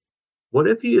 Well, what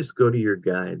if you just go to your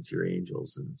guides, your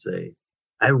angels, and say,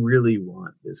 I really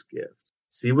want this gift.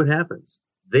 See what happens.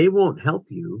 They won't help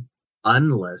you.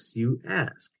 unless you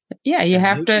ask. Yeah, you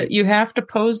And have to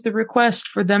pose the request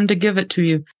for them to give it to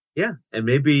you. Yeah, and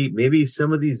maybe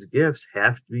some of these gifts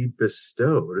have to be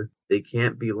bestowed. They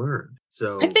can't be learned.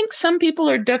 So I think some people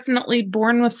are definitely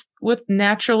born with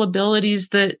natural abilities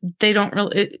that they don't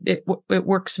really. It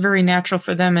works very natural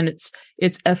for them, and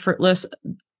it's effortless.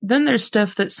 Then there's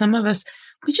stuff that some of us,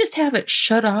 we just have it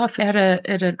shut off at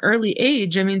an early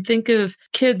age. I mean, think of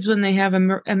kids when they have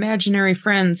imaginary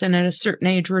friends, and at a certain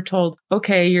age, we're told,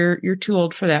 "Okay, you're too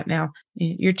old for that now.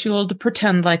 You're too old to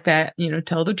pretend like that.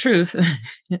 Tell the truth,"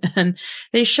 and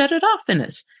they shut it off in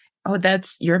us. Oh,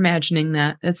 you're imagining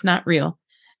that. That's not real.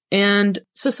 And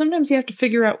so sometimes you have to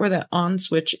figure out where that on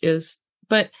switch is.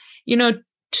 But,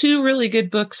 two really good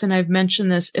books, and I've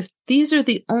mentioned this, if these are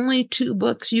the only two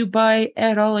books you buy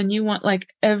at all and you want like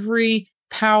every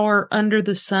power under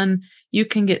the sun, you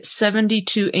can get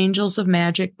 72 Angels of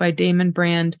Magic by Damon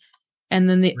Brand. And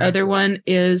then the other one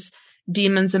is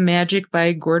Demons of Magic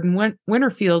by Gordon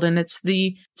Winterfield, and it's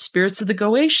the Spirits of the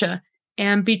Goetia.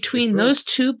 And between those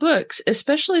two books,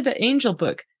 especially the Angel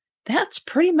book, that's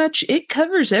pretty much, it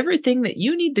covers everything that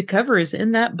you need to cover is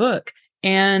in that book.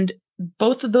 And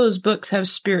both of those books have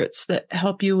spirits that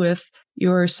help you with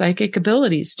your psychic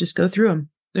abilities. Just go through them.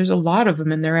 There's a lot of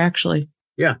them in there, actually.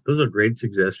 Yeah, those are great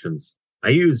suggestions. I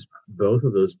use both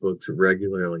of those books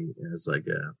regularly as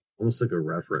almost like a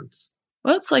reference.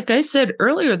 Well, it's like I said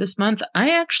earlier this month,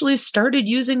 I actually started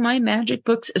using my magic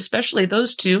books, especially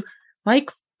those two,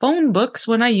 like phone books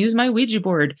when I use my Ouija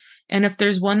board. And if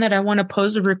there's one that I want to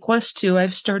pose a request to,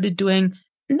 I've started doing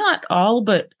not all,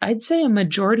 but I'd say a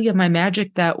majority of my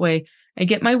magic that way. I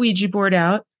get my Ouija board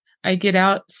out. I get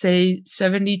out, say,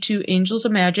 72 Angels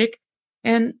of Magic,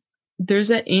 and there's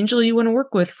an angel you want to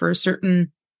work with for a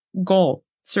certain goal,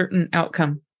 certain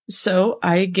outcome. So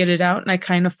I get it out and I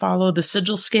kind of follow the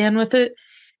sigil scan with it.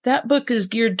 That book is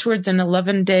geared towards an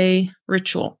 11-day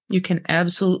ritual. You can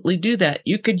absolutely do that.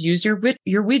 You could use your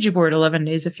Ouija board 11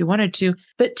 days if you wanted to.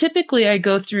 But typically I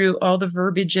go through all the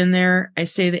verbiage in there. I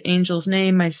say the angel's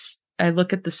name. I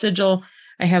look at the sigil.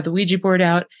 I have the Ouija board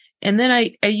out. And then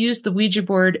I use the Ouija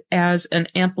board as an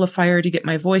amplifier to get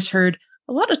my voice heard.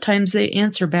 A lot of times they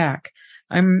answer back.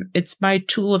 It's my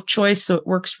tool of choice, so it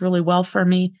works really well for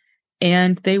me.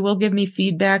 And they will give me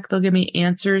feedback. They'll give me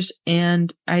answers,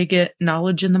 and I get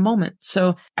knowledge in the moment.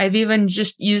 So I've even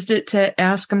just used it to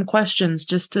ask them questions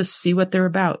just to see what they're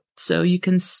about. So you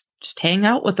can just hang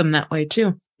out with them that way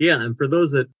too. Yeah. And for those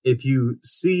that, if you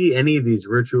see any of these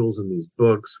rituals in these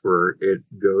books where it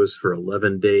goes for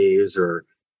 11 days or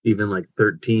even like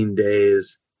 13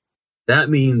 days, that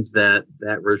means that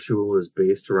ritual is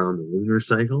based around the lunar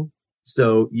cycle.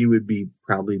 So you would be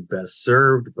probably best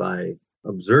served by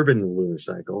observing the lunar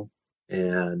cycle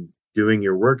and doing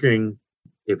your working.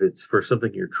 If it's for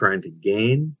something you're trying to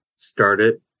gain, start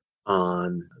it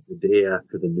on the day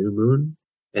after the new moon.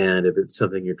 And if it's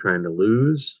something you're trying to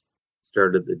lose,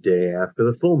 start it the day after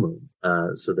the full moon,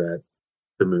 so that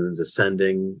the moon's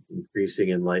ascending, increasing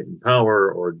in light and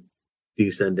power, or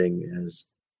descending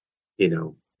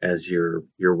as your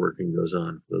working goes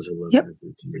on. Those are 11 or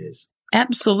 13 days.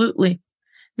 Absolutely.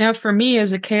 Now, for me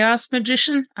as a chaos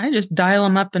magician, I just dial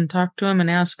them up and talk to them and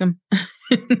ask them.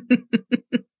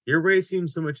 Your way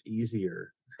seems so much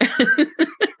easier.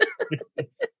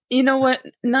 You know what?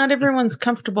 Not everyone's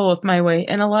comfortable with my way.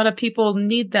 And a lot of people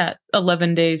need that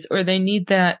 11 days, or they need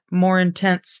that more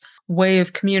intense way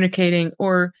of communicating,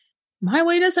 or my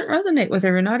way doesn't resonate with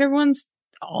her. Not everyone's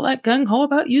all that gung-ho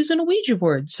about using a Ouija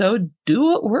board. So do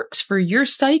what works for your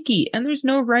psyche. And there's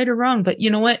no right or wrong. But you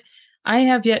know what? I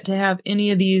have yet to have any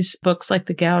of these books like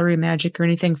the Gallery of Magic or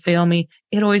anything fail me.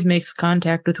 It always makes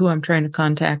contact with who I'm trying to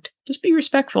contact. Just be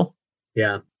respectful.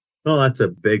 Yeah. Well, that's a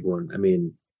big one. I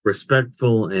mean,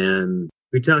 respectful, and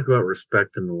we talked about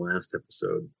respect in the last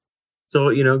episode. So,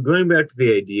 going back to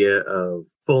the idea of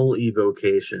full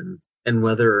evocation and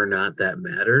whether or not that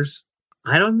matters,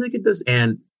 I don't think it does.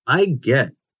 And I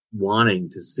get wanting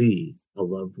to see a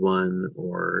loved one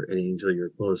or an angel you're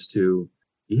close to.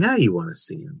 Yeah, you want to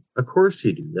see him. Of course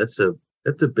you do. That's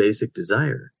a basic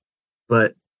desire.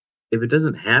 But if it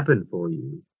doesn't happen for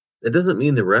you, that doesn't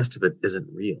mean the rest of it isn't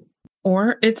real.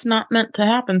 Or it's not meant to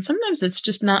happen. Sometimes it's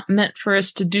just not meant for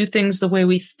us to do things the way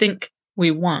we think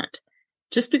we want.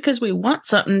 Just because we want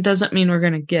something doesn't mean we're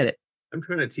going to get it. I'm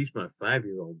trying to teach my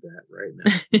 5-year-old that right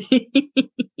now.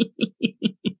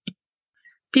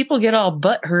 People get all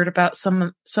butthurt about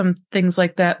some things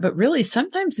like that, but really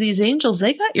sometimes these angels,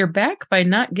 they got your back by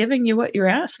not giving you what you're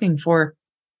asking for.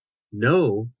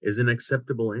 No is an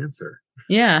acceptable answer.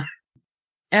 Yeah.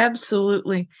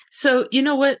 Absolutely. So, you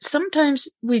know what? Sometimes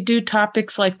we do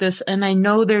topics like this, and I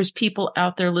know there's people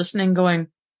out there listening going,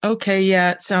 okay,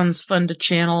 yeah, it sounds fun to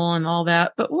channel and all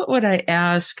that, but what would I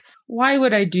ask? Why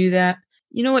would I do that?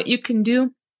 You know what you can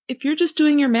do? If you're just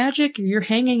doing your magic or you're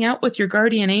hanging out with your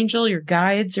guardian angel, your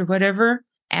guides or whatever,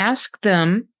 ask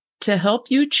them to help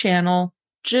you channel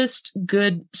just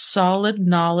good, solid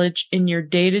knowledge in your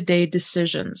day-to-day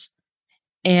decisions.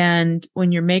 And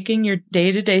when you're making your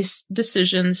day-to-day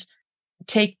decisions,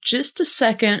 take just a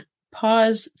second,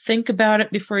 pause, think about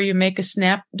it before you make a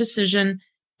snap decision,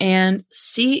 and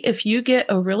see if you get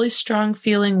a really strong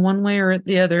feeling one way or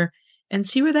the other, and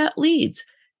see where that leads.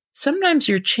 Sometimes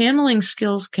your channeling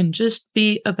skills can just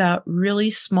be about really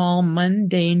small,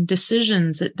 mundane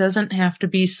decisions. It doesn't have to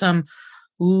be some,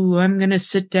 ooh, I'm going to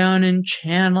sit down and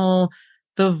channel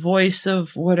the voice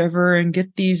of whatever and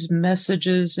get these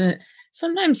messages.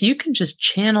 Sometimes you can just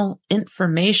channel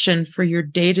information for your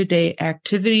day-to-day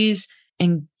activities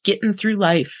and getting through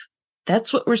life.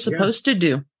 That's what we're supposed to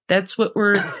do. That's what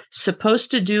we're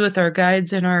supposed to do with our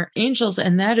guides and our angels.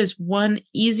 And that is one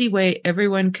easy way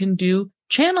everyone can do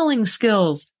channeling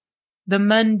skills, the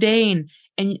mundane.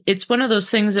 And it's one of those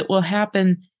things that will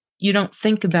happen. You don't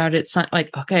think about it. It's not like,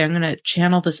 okay, I'm going to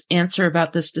channel this answer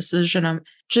about this decision. I'm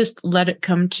just let it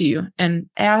come to you and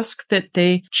ask that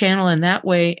they channel in that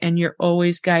way. And you're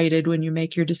always guided when you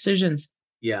make your decisions.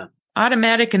 Yeah.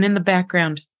 Automatic and in the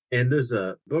background. And there's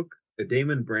a book, a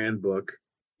Damon Brand book,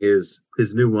 is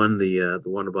his new one, the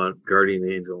one about guardian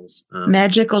angels.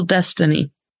 Magical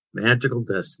Destiny. Magical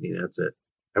Destiny. That's it.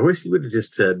 I wish he would have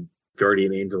just said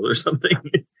guardian angel or something.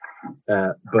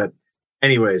 But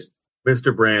anyways,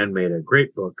 Mr. Brand made a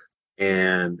great book,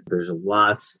 and there's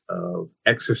lots of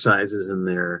exercises in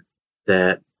there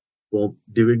that will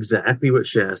do exactly what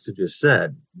Shasta just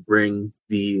said. Bring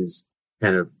these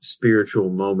kind of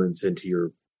spiritual moments into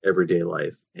your everyday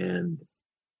life. And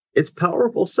it's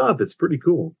powerful stuff. It's pretty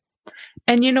cool.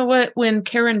 And you know what? When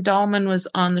Karen Dahlman was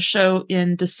on the show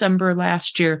in December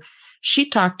last year, she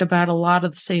talked about a lot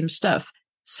of the same stuff.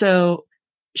 So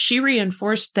she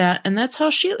reinforced that. And that's how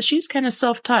she's kind of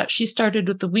self-taught. She started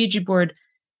with the Ouija board.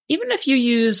 Even if you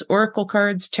use oracle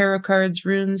cards, tarot cards,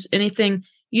 runes, anything,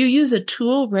 you use a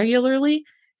tool regularly,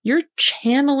 you're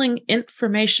channeling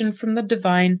information from the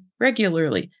divine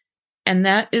regularly. And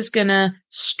that is going to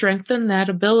strengthen that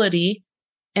ability.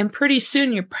 And pretty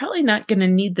soon, you're probably not going to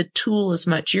need the tool as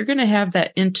much. You're going to have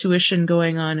that intuition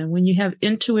going on. And when you have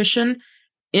intuition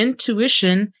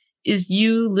is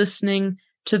you listening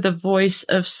to the voice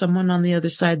of someone on the other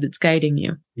side that's guiding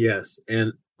you. Yes.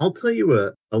 And I'll tell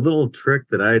you a little trick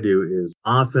that I do is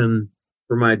often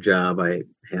for my job, I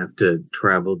have to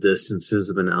travel distances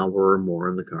of an hour or more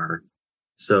in the car.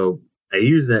 So I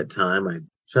use that time. I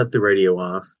shut the radio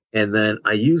off, and then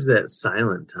I use that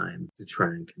silent time to try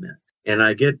and connect. And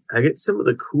I get some of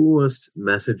the coolest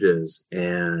messages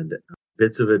and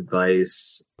bits of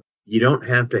advice. You don't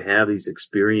have to have these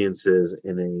experiences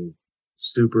in a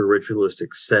super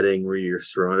ritualistic setting where you're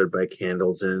surrounded by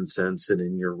candles and incense and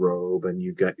in your robe and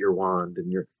you've got your wand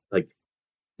and you're like,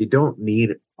 you don't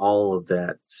need all of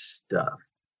that stuff.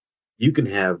 You can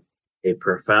have a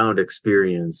profound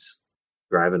experience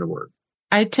driving to work.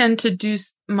 I tend to do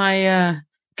my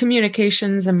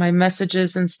communications and my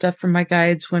messages and stuff from my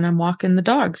guides when I'm walking the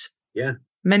dogs. Yeah.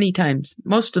 Many times,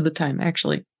 most of the time,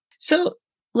 actually. So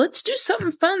let's do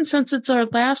something fun since it's our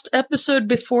last episode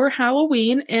before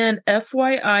Halloween. And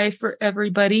FYI for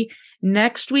everybody,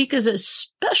 next week is a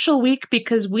special week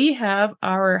because we have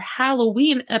our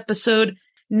Halloween episode.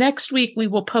 Next week, we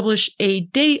will publish a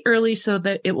day early so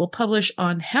that it will publish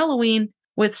on Halloween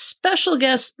with special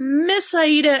guest Miss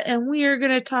Aida. And we are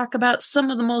going to talk about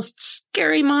some of the most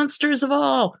scary monsters of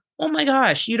all. Oh my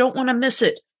gosh, you don't want to miss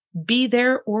it. Be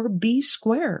there or be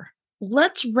square.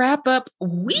 Let's wrap up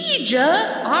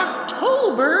Ouija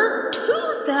October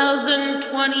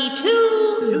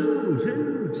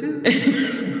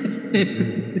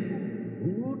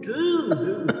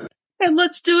 2022. And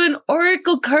let's do an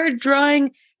oracle card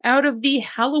drawing out of the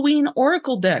Halloween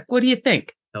oracle deck. What do you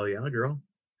think? Hell yeah, girl.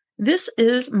 This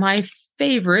is my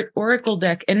favorite oracle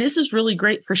deck, and this is really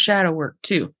great for shadow work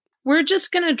too. We're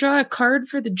just going to draw a card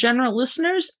for the general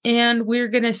listeners, and we're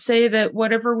going to say that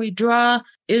whatever we draw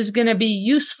is going to be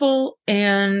useful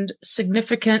and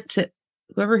significant to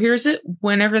whoever hears it,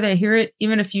 whenever they hear it,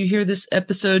 even if you hear this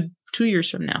episode 2 years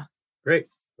from now. Great.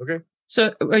 Okay.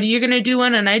 So are you going to do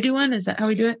one and I do one? Is that how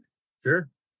we do it? Sure.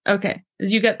 Okay.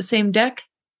 You got the same deck?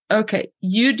 Okay.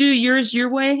 You do yours your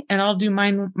way, and I'll do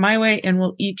mine my way, and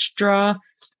we'll each draw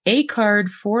a card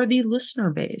for the listener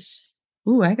base.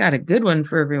 Ooh, I got a good one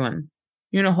for everyone.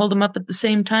 You want to hold them up at the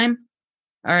same time?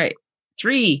 All right.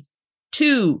 3,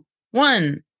 2,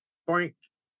 1. Point.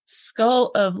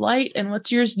 Skull of Light. And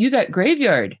what's yours? You got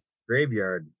Graveyard.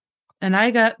 Graveyard. And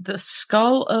I got the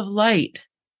Skull of Light.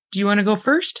 Do you want to go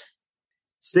first?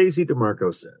 Stacy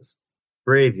DeMarco says,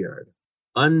 Graveyard.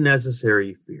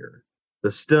 Unnecessary fear.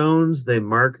 The stones, they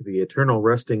mark the eternal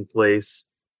resting place.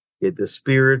 Yet the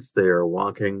spirits, they are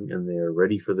walking and they are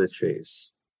ready for the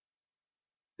chase.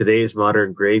 Today's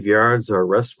modern graveyards are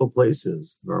restful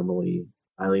places, normally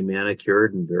highly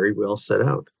manicured and very well set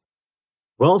out.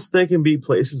 Whilst they can be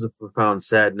places of profound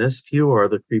sadness, few are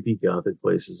the creepy Gothic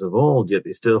places of old, yet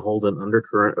they still hold an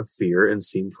undercurrent of fear and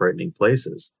seem frightening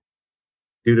places.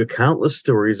 Due to countless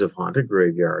stories of haunted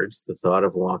graveyards, the thought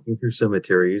of walking through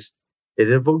cemeteries,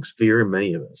 it evokes fear in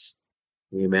many of us.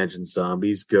 We imagine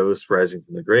zombies, ghosts rising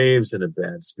from the graves, and a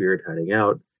bad spirit hiding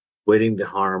out, waiting to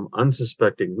harm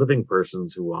unsuspecting living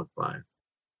persons who walk by.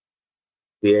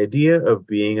 The idea of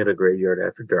being at a graveyard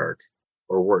after dark,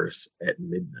 or worse, at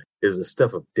midnight, is the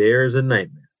stuff of dares and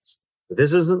nightmares. But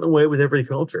this isn't the way with every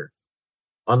culture.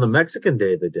 On the Mexican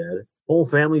Day of the Dead, whole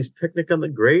families picnic on the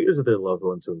graves of their loved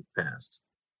ones who have passed.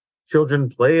 Children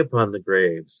play upon the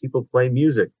graves. People play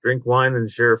music, drink wine, and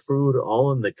share food,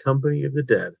 all in the company of the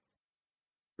dead.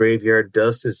 Graveyard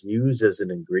dust is used as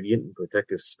an ingredient in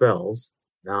protective spells,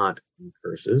 not in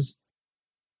curses.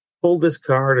 Pull this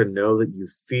card and know that you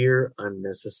fear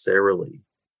unnecessarily.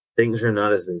 Things are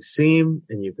not as they seem,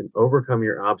 and you can overcome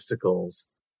your obstacles.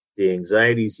 The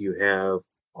anxieties you have,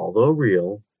 although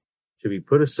real, should be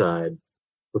put aside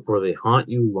before they haunt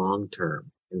you long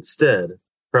term. Instead,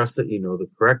 trust that you know the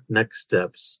correct next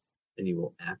steps and you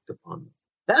will act upon them.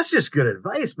 That's just good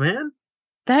advice, man.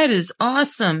 That is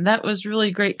awesome. That was really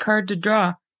a great card to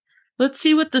draw. Let's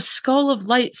see what the Skull of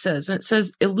Light says. And it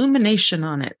says illumination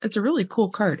on it. It's a really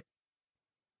cool card.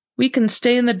 We can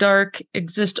stay in the dark,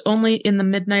 exist only in the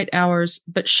midnight hours,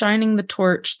 but shining the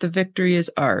torch, the victory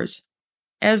is ours.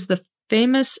 As the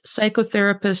famous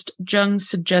psychotherapist Jung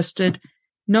suggested,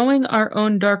 knowing our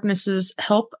own darknesses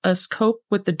help us cope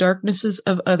with the darknesses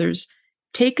of others.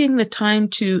 Taking the time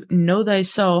to know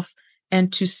thyself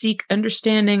and to seek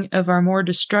understanding of our more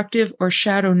destructive or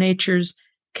shadow natures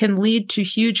can lead to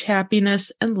huge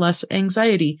happiness and less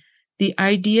anxiety. The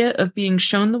idea of being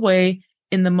shown the way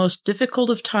in the most difficult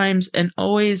of times and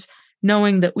always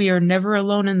knowing that we are never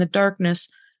alone in the darkness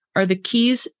are the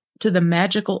keys to the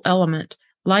magical element.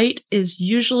 Light is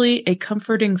usually a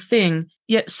comforting thing,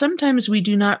 yet sometimes we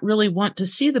do not really want to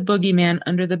see the boogeyman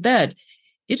under the bed.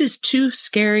 It is too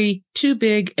scary, too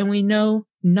big, and we know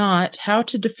not how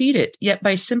to defeat it. Yet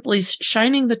by simply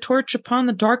shining the torch upon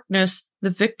the darkness, the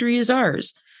victory is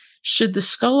ours. Should the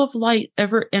Skull of Light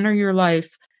ever enter your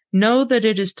life, know that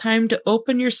it is time to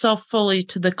open yourself fully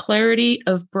to the clarity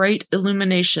of bright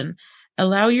illumination.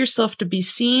 Allow yourself to be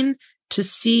seen, to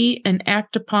see and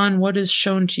act upon what is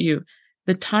shown to you.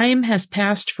 The time has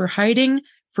passed for hiding,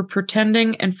 for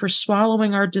pretending, and for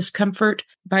swallowing our discomfort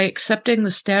by accepting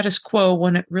the status quo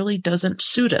when it really doesn't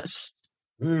suit us.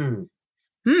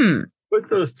 Put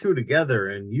those two together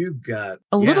and you've got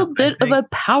a little bit of a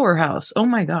powerhouse. Oh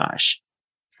my gosh.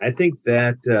 I think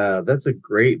that that's a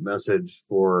great message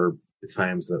for the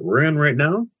times that we're in right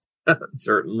now.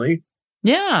 Certainly.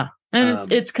 Yeah.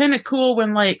 And it's kind of cool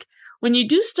when you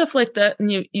do stuff like that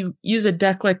and you use a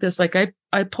deck like this, like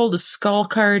I pulled a skull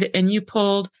card and you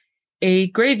pulled a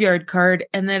graveyard card,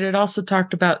 and then it also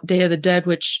talked about Day of the Dead,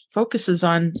 which focuses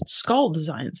on skull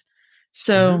designs.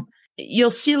 So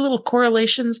you'll see little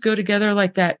correlations go together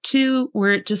like that too,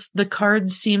 where it just, the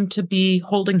cards seem to be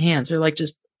holding hands. They're like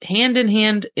just hand in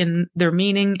hand in their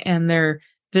meaning and their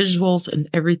visuals and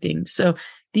everything. So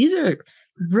these are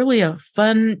really a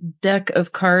fun deck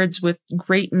of cards with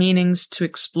great meanings to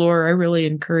explore. I really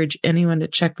encourage anyone to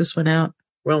check this one out.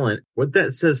 Well, and what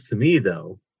that says to me,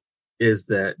 though, is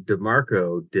that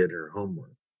DeMarco did her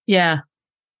homework. Yeah.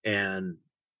 And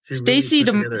Stacy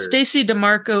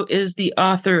DeMarco is the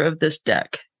author of this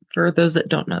deck, for those that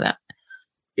don't know that.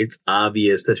 It's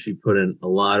obvious that she put in a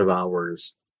lot of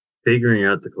hours figuring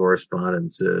out the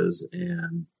correspondences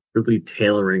and really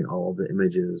tailoring all the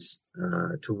images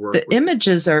to work. The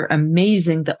images are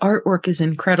amazing. The artwork is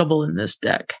incredible in this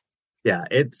deck. Yeah,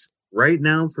 it's right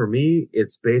now for me,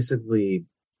 it's basically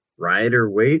Rider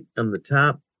Waite on the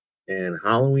top and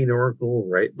Halloween Oracle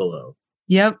right below.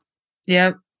 Yep.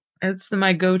 That's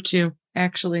my go-to,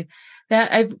 actually.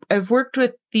 That I've worked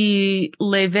with the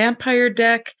Le Vampire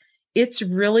deck. It's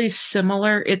really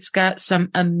similar. It's got some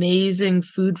amazing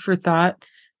food for thought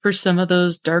for some of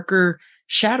those darker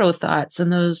shadow thoughts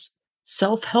and those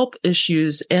self-help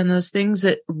issues and those things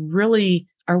that really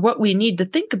are what we need to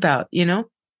think about, you know?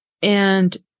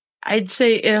 And I'd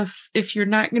say if you're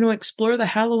not going to explore the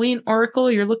Halloween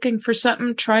Oracle, you're looking for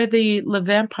something, try the Le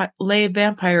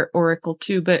Vampire Oracle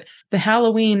too. But the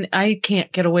Halloween, I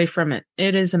can't get away from it.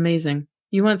 It is amazing.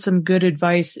 You want some good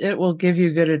advice, it will give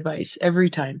you good advice every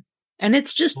time. And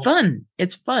it's just fun.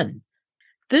 It's fun.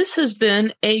 This has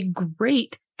been a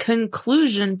great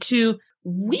conclusion to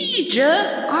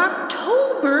Ouija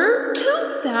October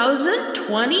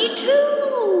 2022.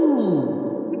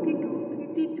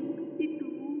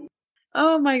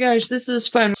 Oh my gosh, this is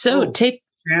fun. So Shasta,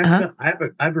 I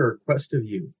have a request of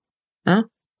you. Huh?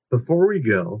 Before we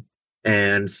go,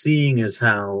 and seeing as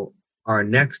how our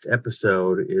next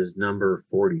episode is number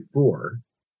 44,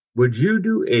 would you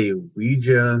do a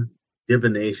Ouija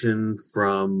divination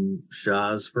from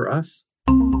Shaz for us?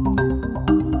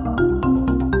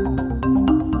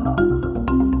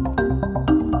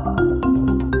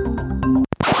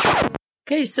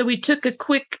 Okay, so we took a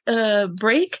quick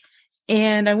break.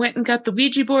 And I went and got the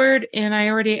Ouija board, and I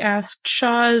already asked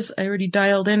Shaz. I already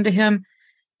dialed into him,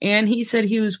 and he said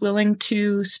he was willing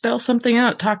to spell something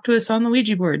out, talk to us on the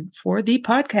Ouija board for the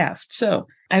podcast. So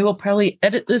I will probably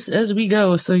edit this as we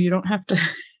go, so you don't have to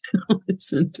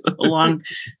listen to a long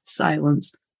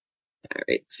silence. All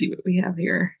right, see what we have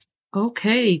here.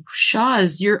 Okay,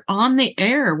 Shaz, you're on the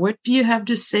air. What do you have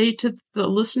to say to the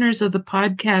listeners of the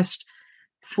podcast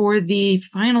for the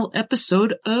final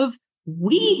episode of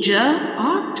Ouija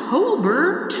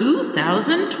October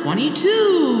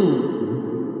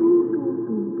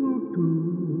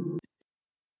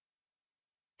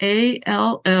 2022.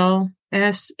 ALSHOULD-PRACTICK.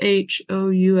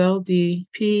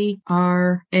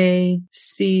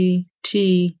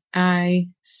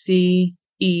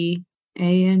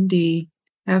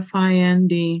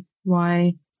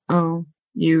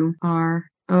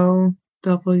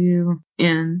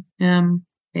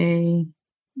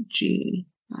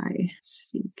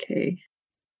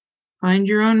 Find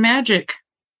your own magic.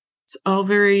 It's all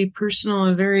very personal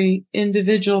and very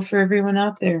individual for everyone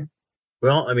out there.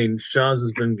 Well, I mean, Shaz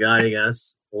has been guiding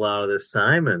us a lot of this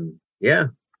time, and yeah,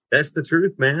 that's the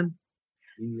truth, man.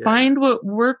 Find what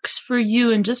works for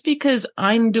you. And just because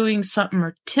I'm doing something,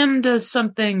 or Tim does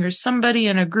something, or somebody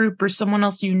in a group or someone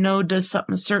else you know does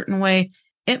something a certain way,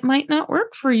 it might not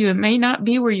work for you. It may not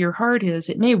be where your heart is.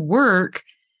 It may work,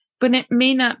 but it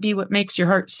may not be what makes your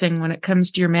heart sing when it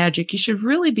comes to your magic. You should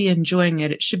really be enjoying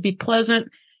it. It should be pleasant.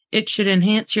 It should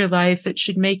enhance your life. It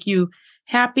should make you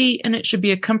happy, and it should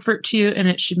be a comfort to you, and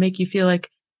it should make you feel like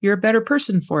you're a better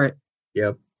person for it.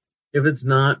 Yep. If it's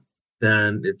not,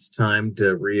 then it's time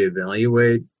to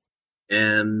reevaluate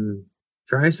and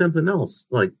try something else.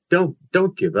 Like, don't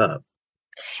give up.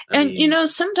 I mean,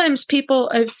 sometimes people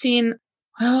I've seen,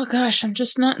 oh gosh, I'm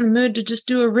just not in the mood to just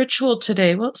do a ritual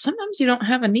today. Well, sometimes you don't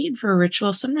have a need for a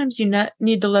ritual. Sometimes you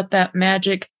need to let that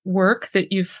magic work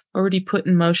that you've already put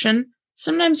in motion.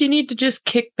 Sometimes you need to just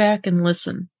kick back and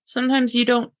listen. Sometimes you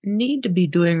don't need to be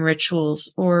doing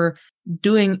rituals or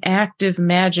doing active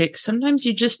magic. Sometimes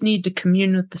you just need to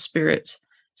commune with the spirits.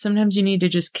 Sometimes you need to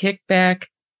just kick back,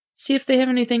 see if they have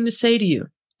anything to say to you.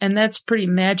 And that's pretty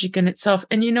magic in itself.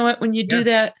 And you know what? When you do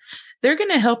that, they're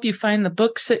going to help you find the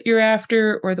books that you're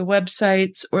after, or the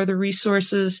websites, or the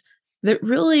resources that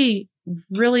really,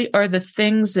 really are the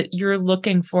things that you're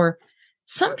looking for.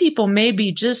 Some people may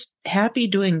be just happy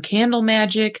doing candle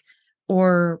magic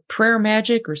or prayer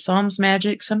magic or Psalms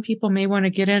magic. Some people may want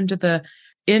to get into the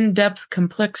in-depth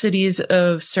complexities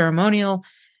of ceremonial.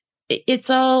 It's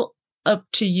all up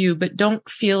to you, but don't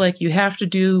feel like you have to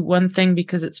do one thing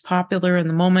because it's popular in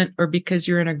the moment, or because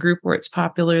you're in a group where it's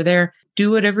popular there.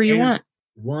 Do whatever you want.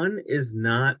 One is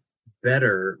not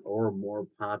better or more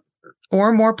popular.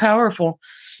 Or more powerful.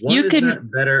 One is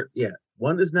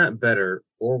not better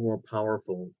or more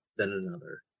powerful than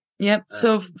another. Yep.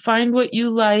 So find what you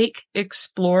like,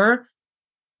 explore,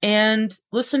 and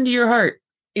listen to your heart.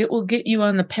 It will get you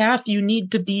on the path you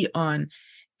need to be on.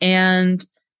 And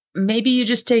maybe you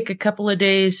just take a couple of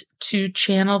days to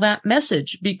channel that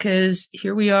message, because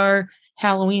here we are,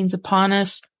 Halloween's upon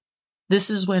us. This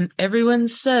is when everyone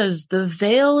says the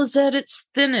veil is at its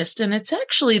thinnest, and it's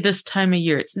actually this time of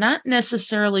year. It's not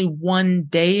necessarily one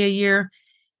day a year.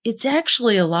 It's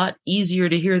actually a lot easier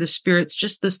to hear the spirits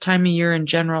just this time of year in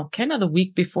general, kind of the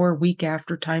week before, week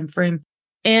after time frame.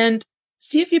 And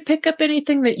see if you pick up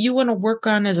anything that you want to work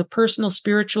on as a personal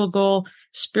spiritual goal,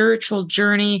 spiritual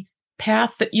journey,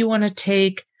 path that you want to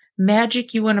take,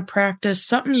 magic you want to practice,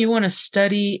 something you want to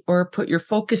study or put your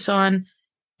focus on,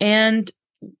 and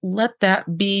let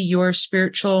that be your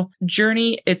spiritual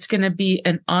journey. It's going to be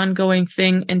an ongoing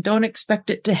thing, and don't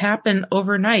expect it to happen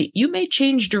overnight. You may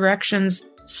change directions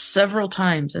several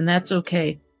times, and that's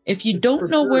okay. If you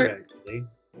don't know where...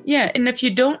 Yeah, and if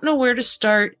you don't know where to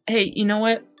start, hey, you know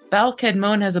what? Balkhead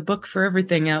Moan has a book for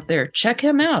everything out there. Check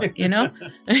him out, you know?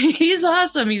 He's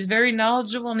awesome. He's very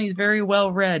knowledgeable and he's very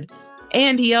well read.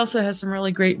 And he also has some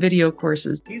really great video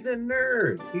courses. He's a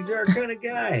nerd. He's our kind of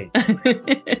guy.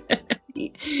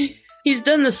 He's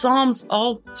done the Psalms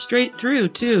all straight through,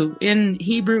 too, in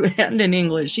Hebrew and in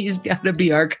English. He's got to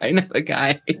be our kind of a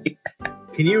guy.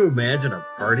 Can you imagine a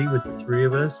party with the three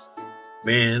of us?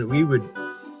 Man, we'd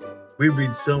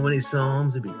read so many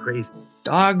Psalms, it'd be crazy.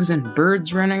 Dogs and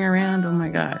birds running around. Oh my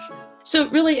gosh. So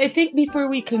really, I think before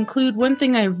we conclude, one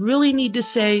thing I really need to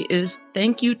say is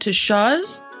thank you to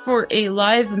Shaz for a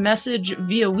live message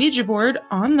via Ouija board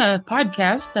on the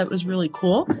podcast. That was really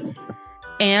cool.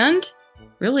 And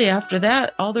really, after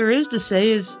that, all there is to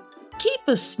say is keep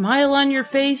a smile on your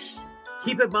face.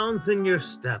 Keep it bouncing your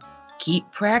step.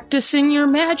 Keep practicing your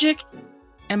magic.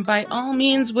 And by all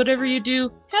means, whatever you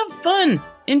do, have fun.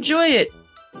 Enjoy it.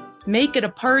 Make it a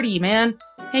party, man.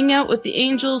 Hang out with the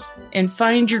angels and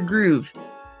find your groove.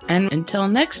 And until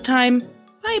next time,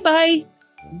 bye-bye.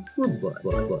 Goodbye.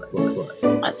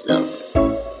 Awesome.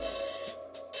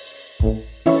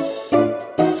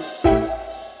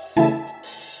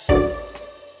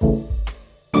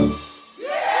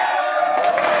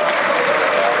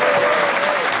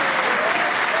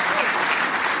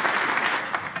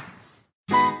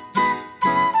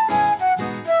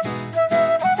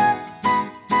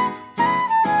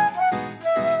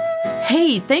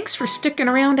 Hey, thanks for sticking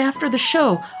around after the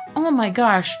show. Oh my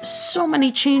gosh, so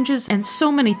many changes and so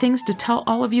many things to tell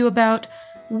all of you about.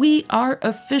 We are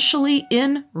officially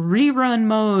in rerun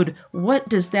mode. What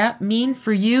does that mean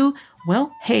for you?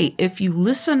 Well, hey, if you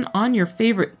listen on your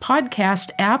favorite podcast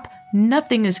app,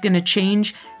 nothing is going to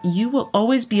change. You will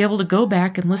always be able to go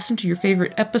back and listen to your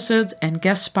favorite episodes and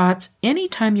guest spots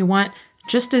anytime you want,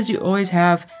 just as you always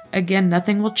have. Again,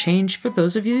 nothing will change for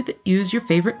those of you that use your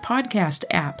favorite podcast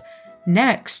app.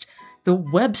 Next, the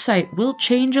website will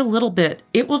change a little bit.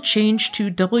 It will change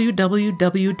to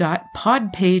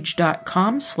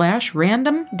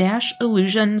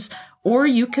www.podpage.com/random-illusions, or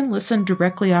you can listen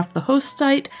directly off the host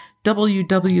site,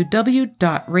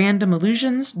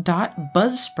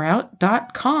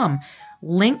 www.randomillusions.buzzsprout.com.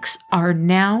 Links are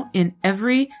now in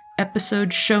every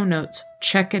episode show notes.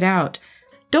 Check it out.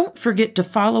 Don't forget to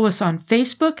follow us on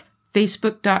Facebook,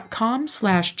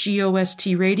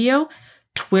 facebook.com/GOSTradio,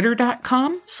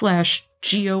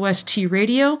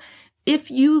 twitter.com/GOSTradio.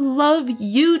 If you love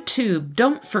YouTube,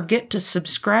 don't forget to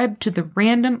subscribe to the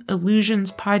Random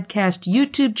Illusions Podcast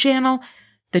YouTube channel,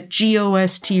 the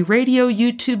GOST Radio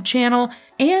YouTube channel,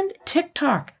 and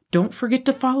TikTok. Don't forget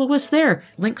to follow us there.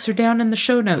 Links are down in the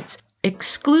show notes.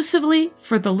 Exclusively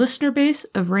for the listener base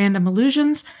of Random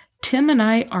Illusions, Tim and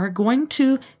I are going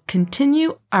to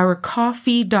continue our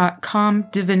Ko-fi.com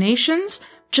divinations.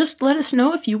 Just let us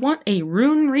know if you want a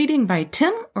rune reading by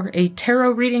Tim or a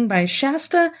tarot reading by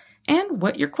Shasta and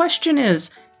what your question is.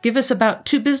 Give us about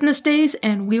 2 business days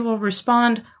and we will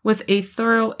respond with a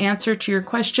thorough answer to your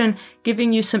question,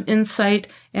 giving you some insight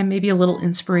and maybe a little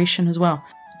inspiration as well.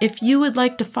 If you would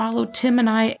like to follow Tim and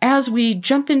I as we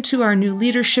jump into our new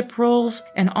leadership roles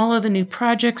and all of the new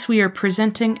projects we are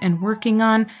presenting and working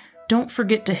on, don't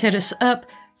forget to hit us up.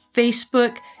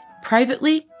 Facebook,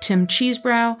 privately, Tim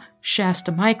Cheesebrow,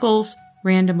 Shasta Michaels,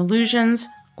 Random Illusions,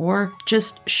 or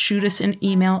just shoot us an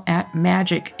email at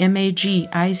magic,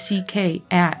 MAGICK,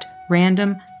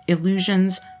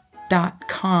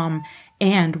 @randomillusions.com.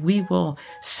 And we will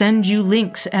send you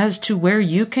links as to where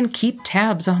you can keep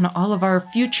tabs on all of our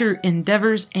future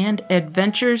endeavors and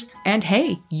adventures. And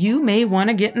hey, you may want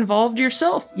to get involved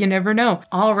yourself. You never know.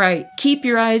 All right, keep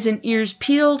your eyes and ears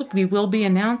peeled. We will be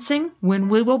announcing when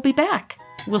we will be back.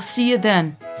 We'll see you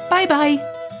then.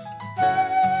 Bye-bye.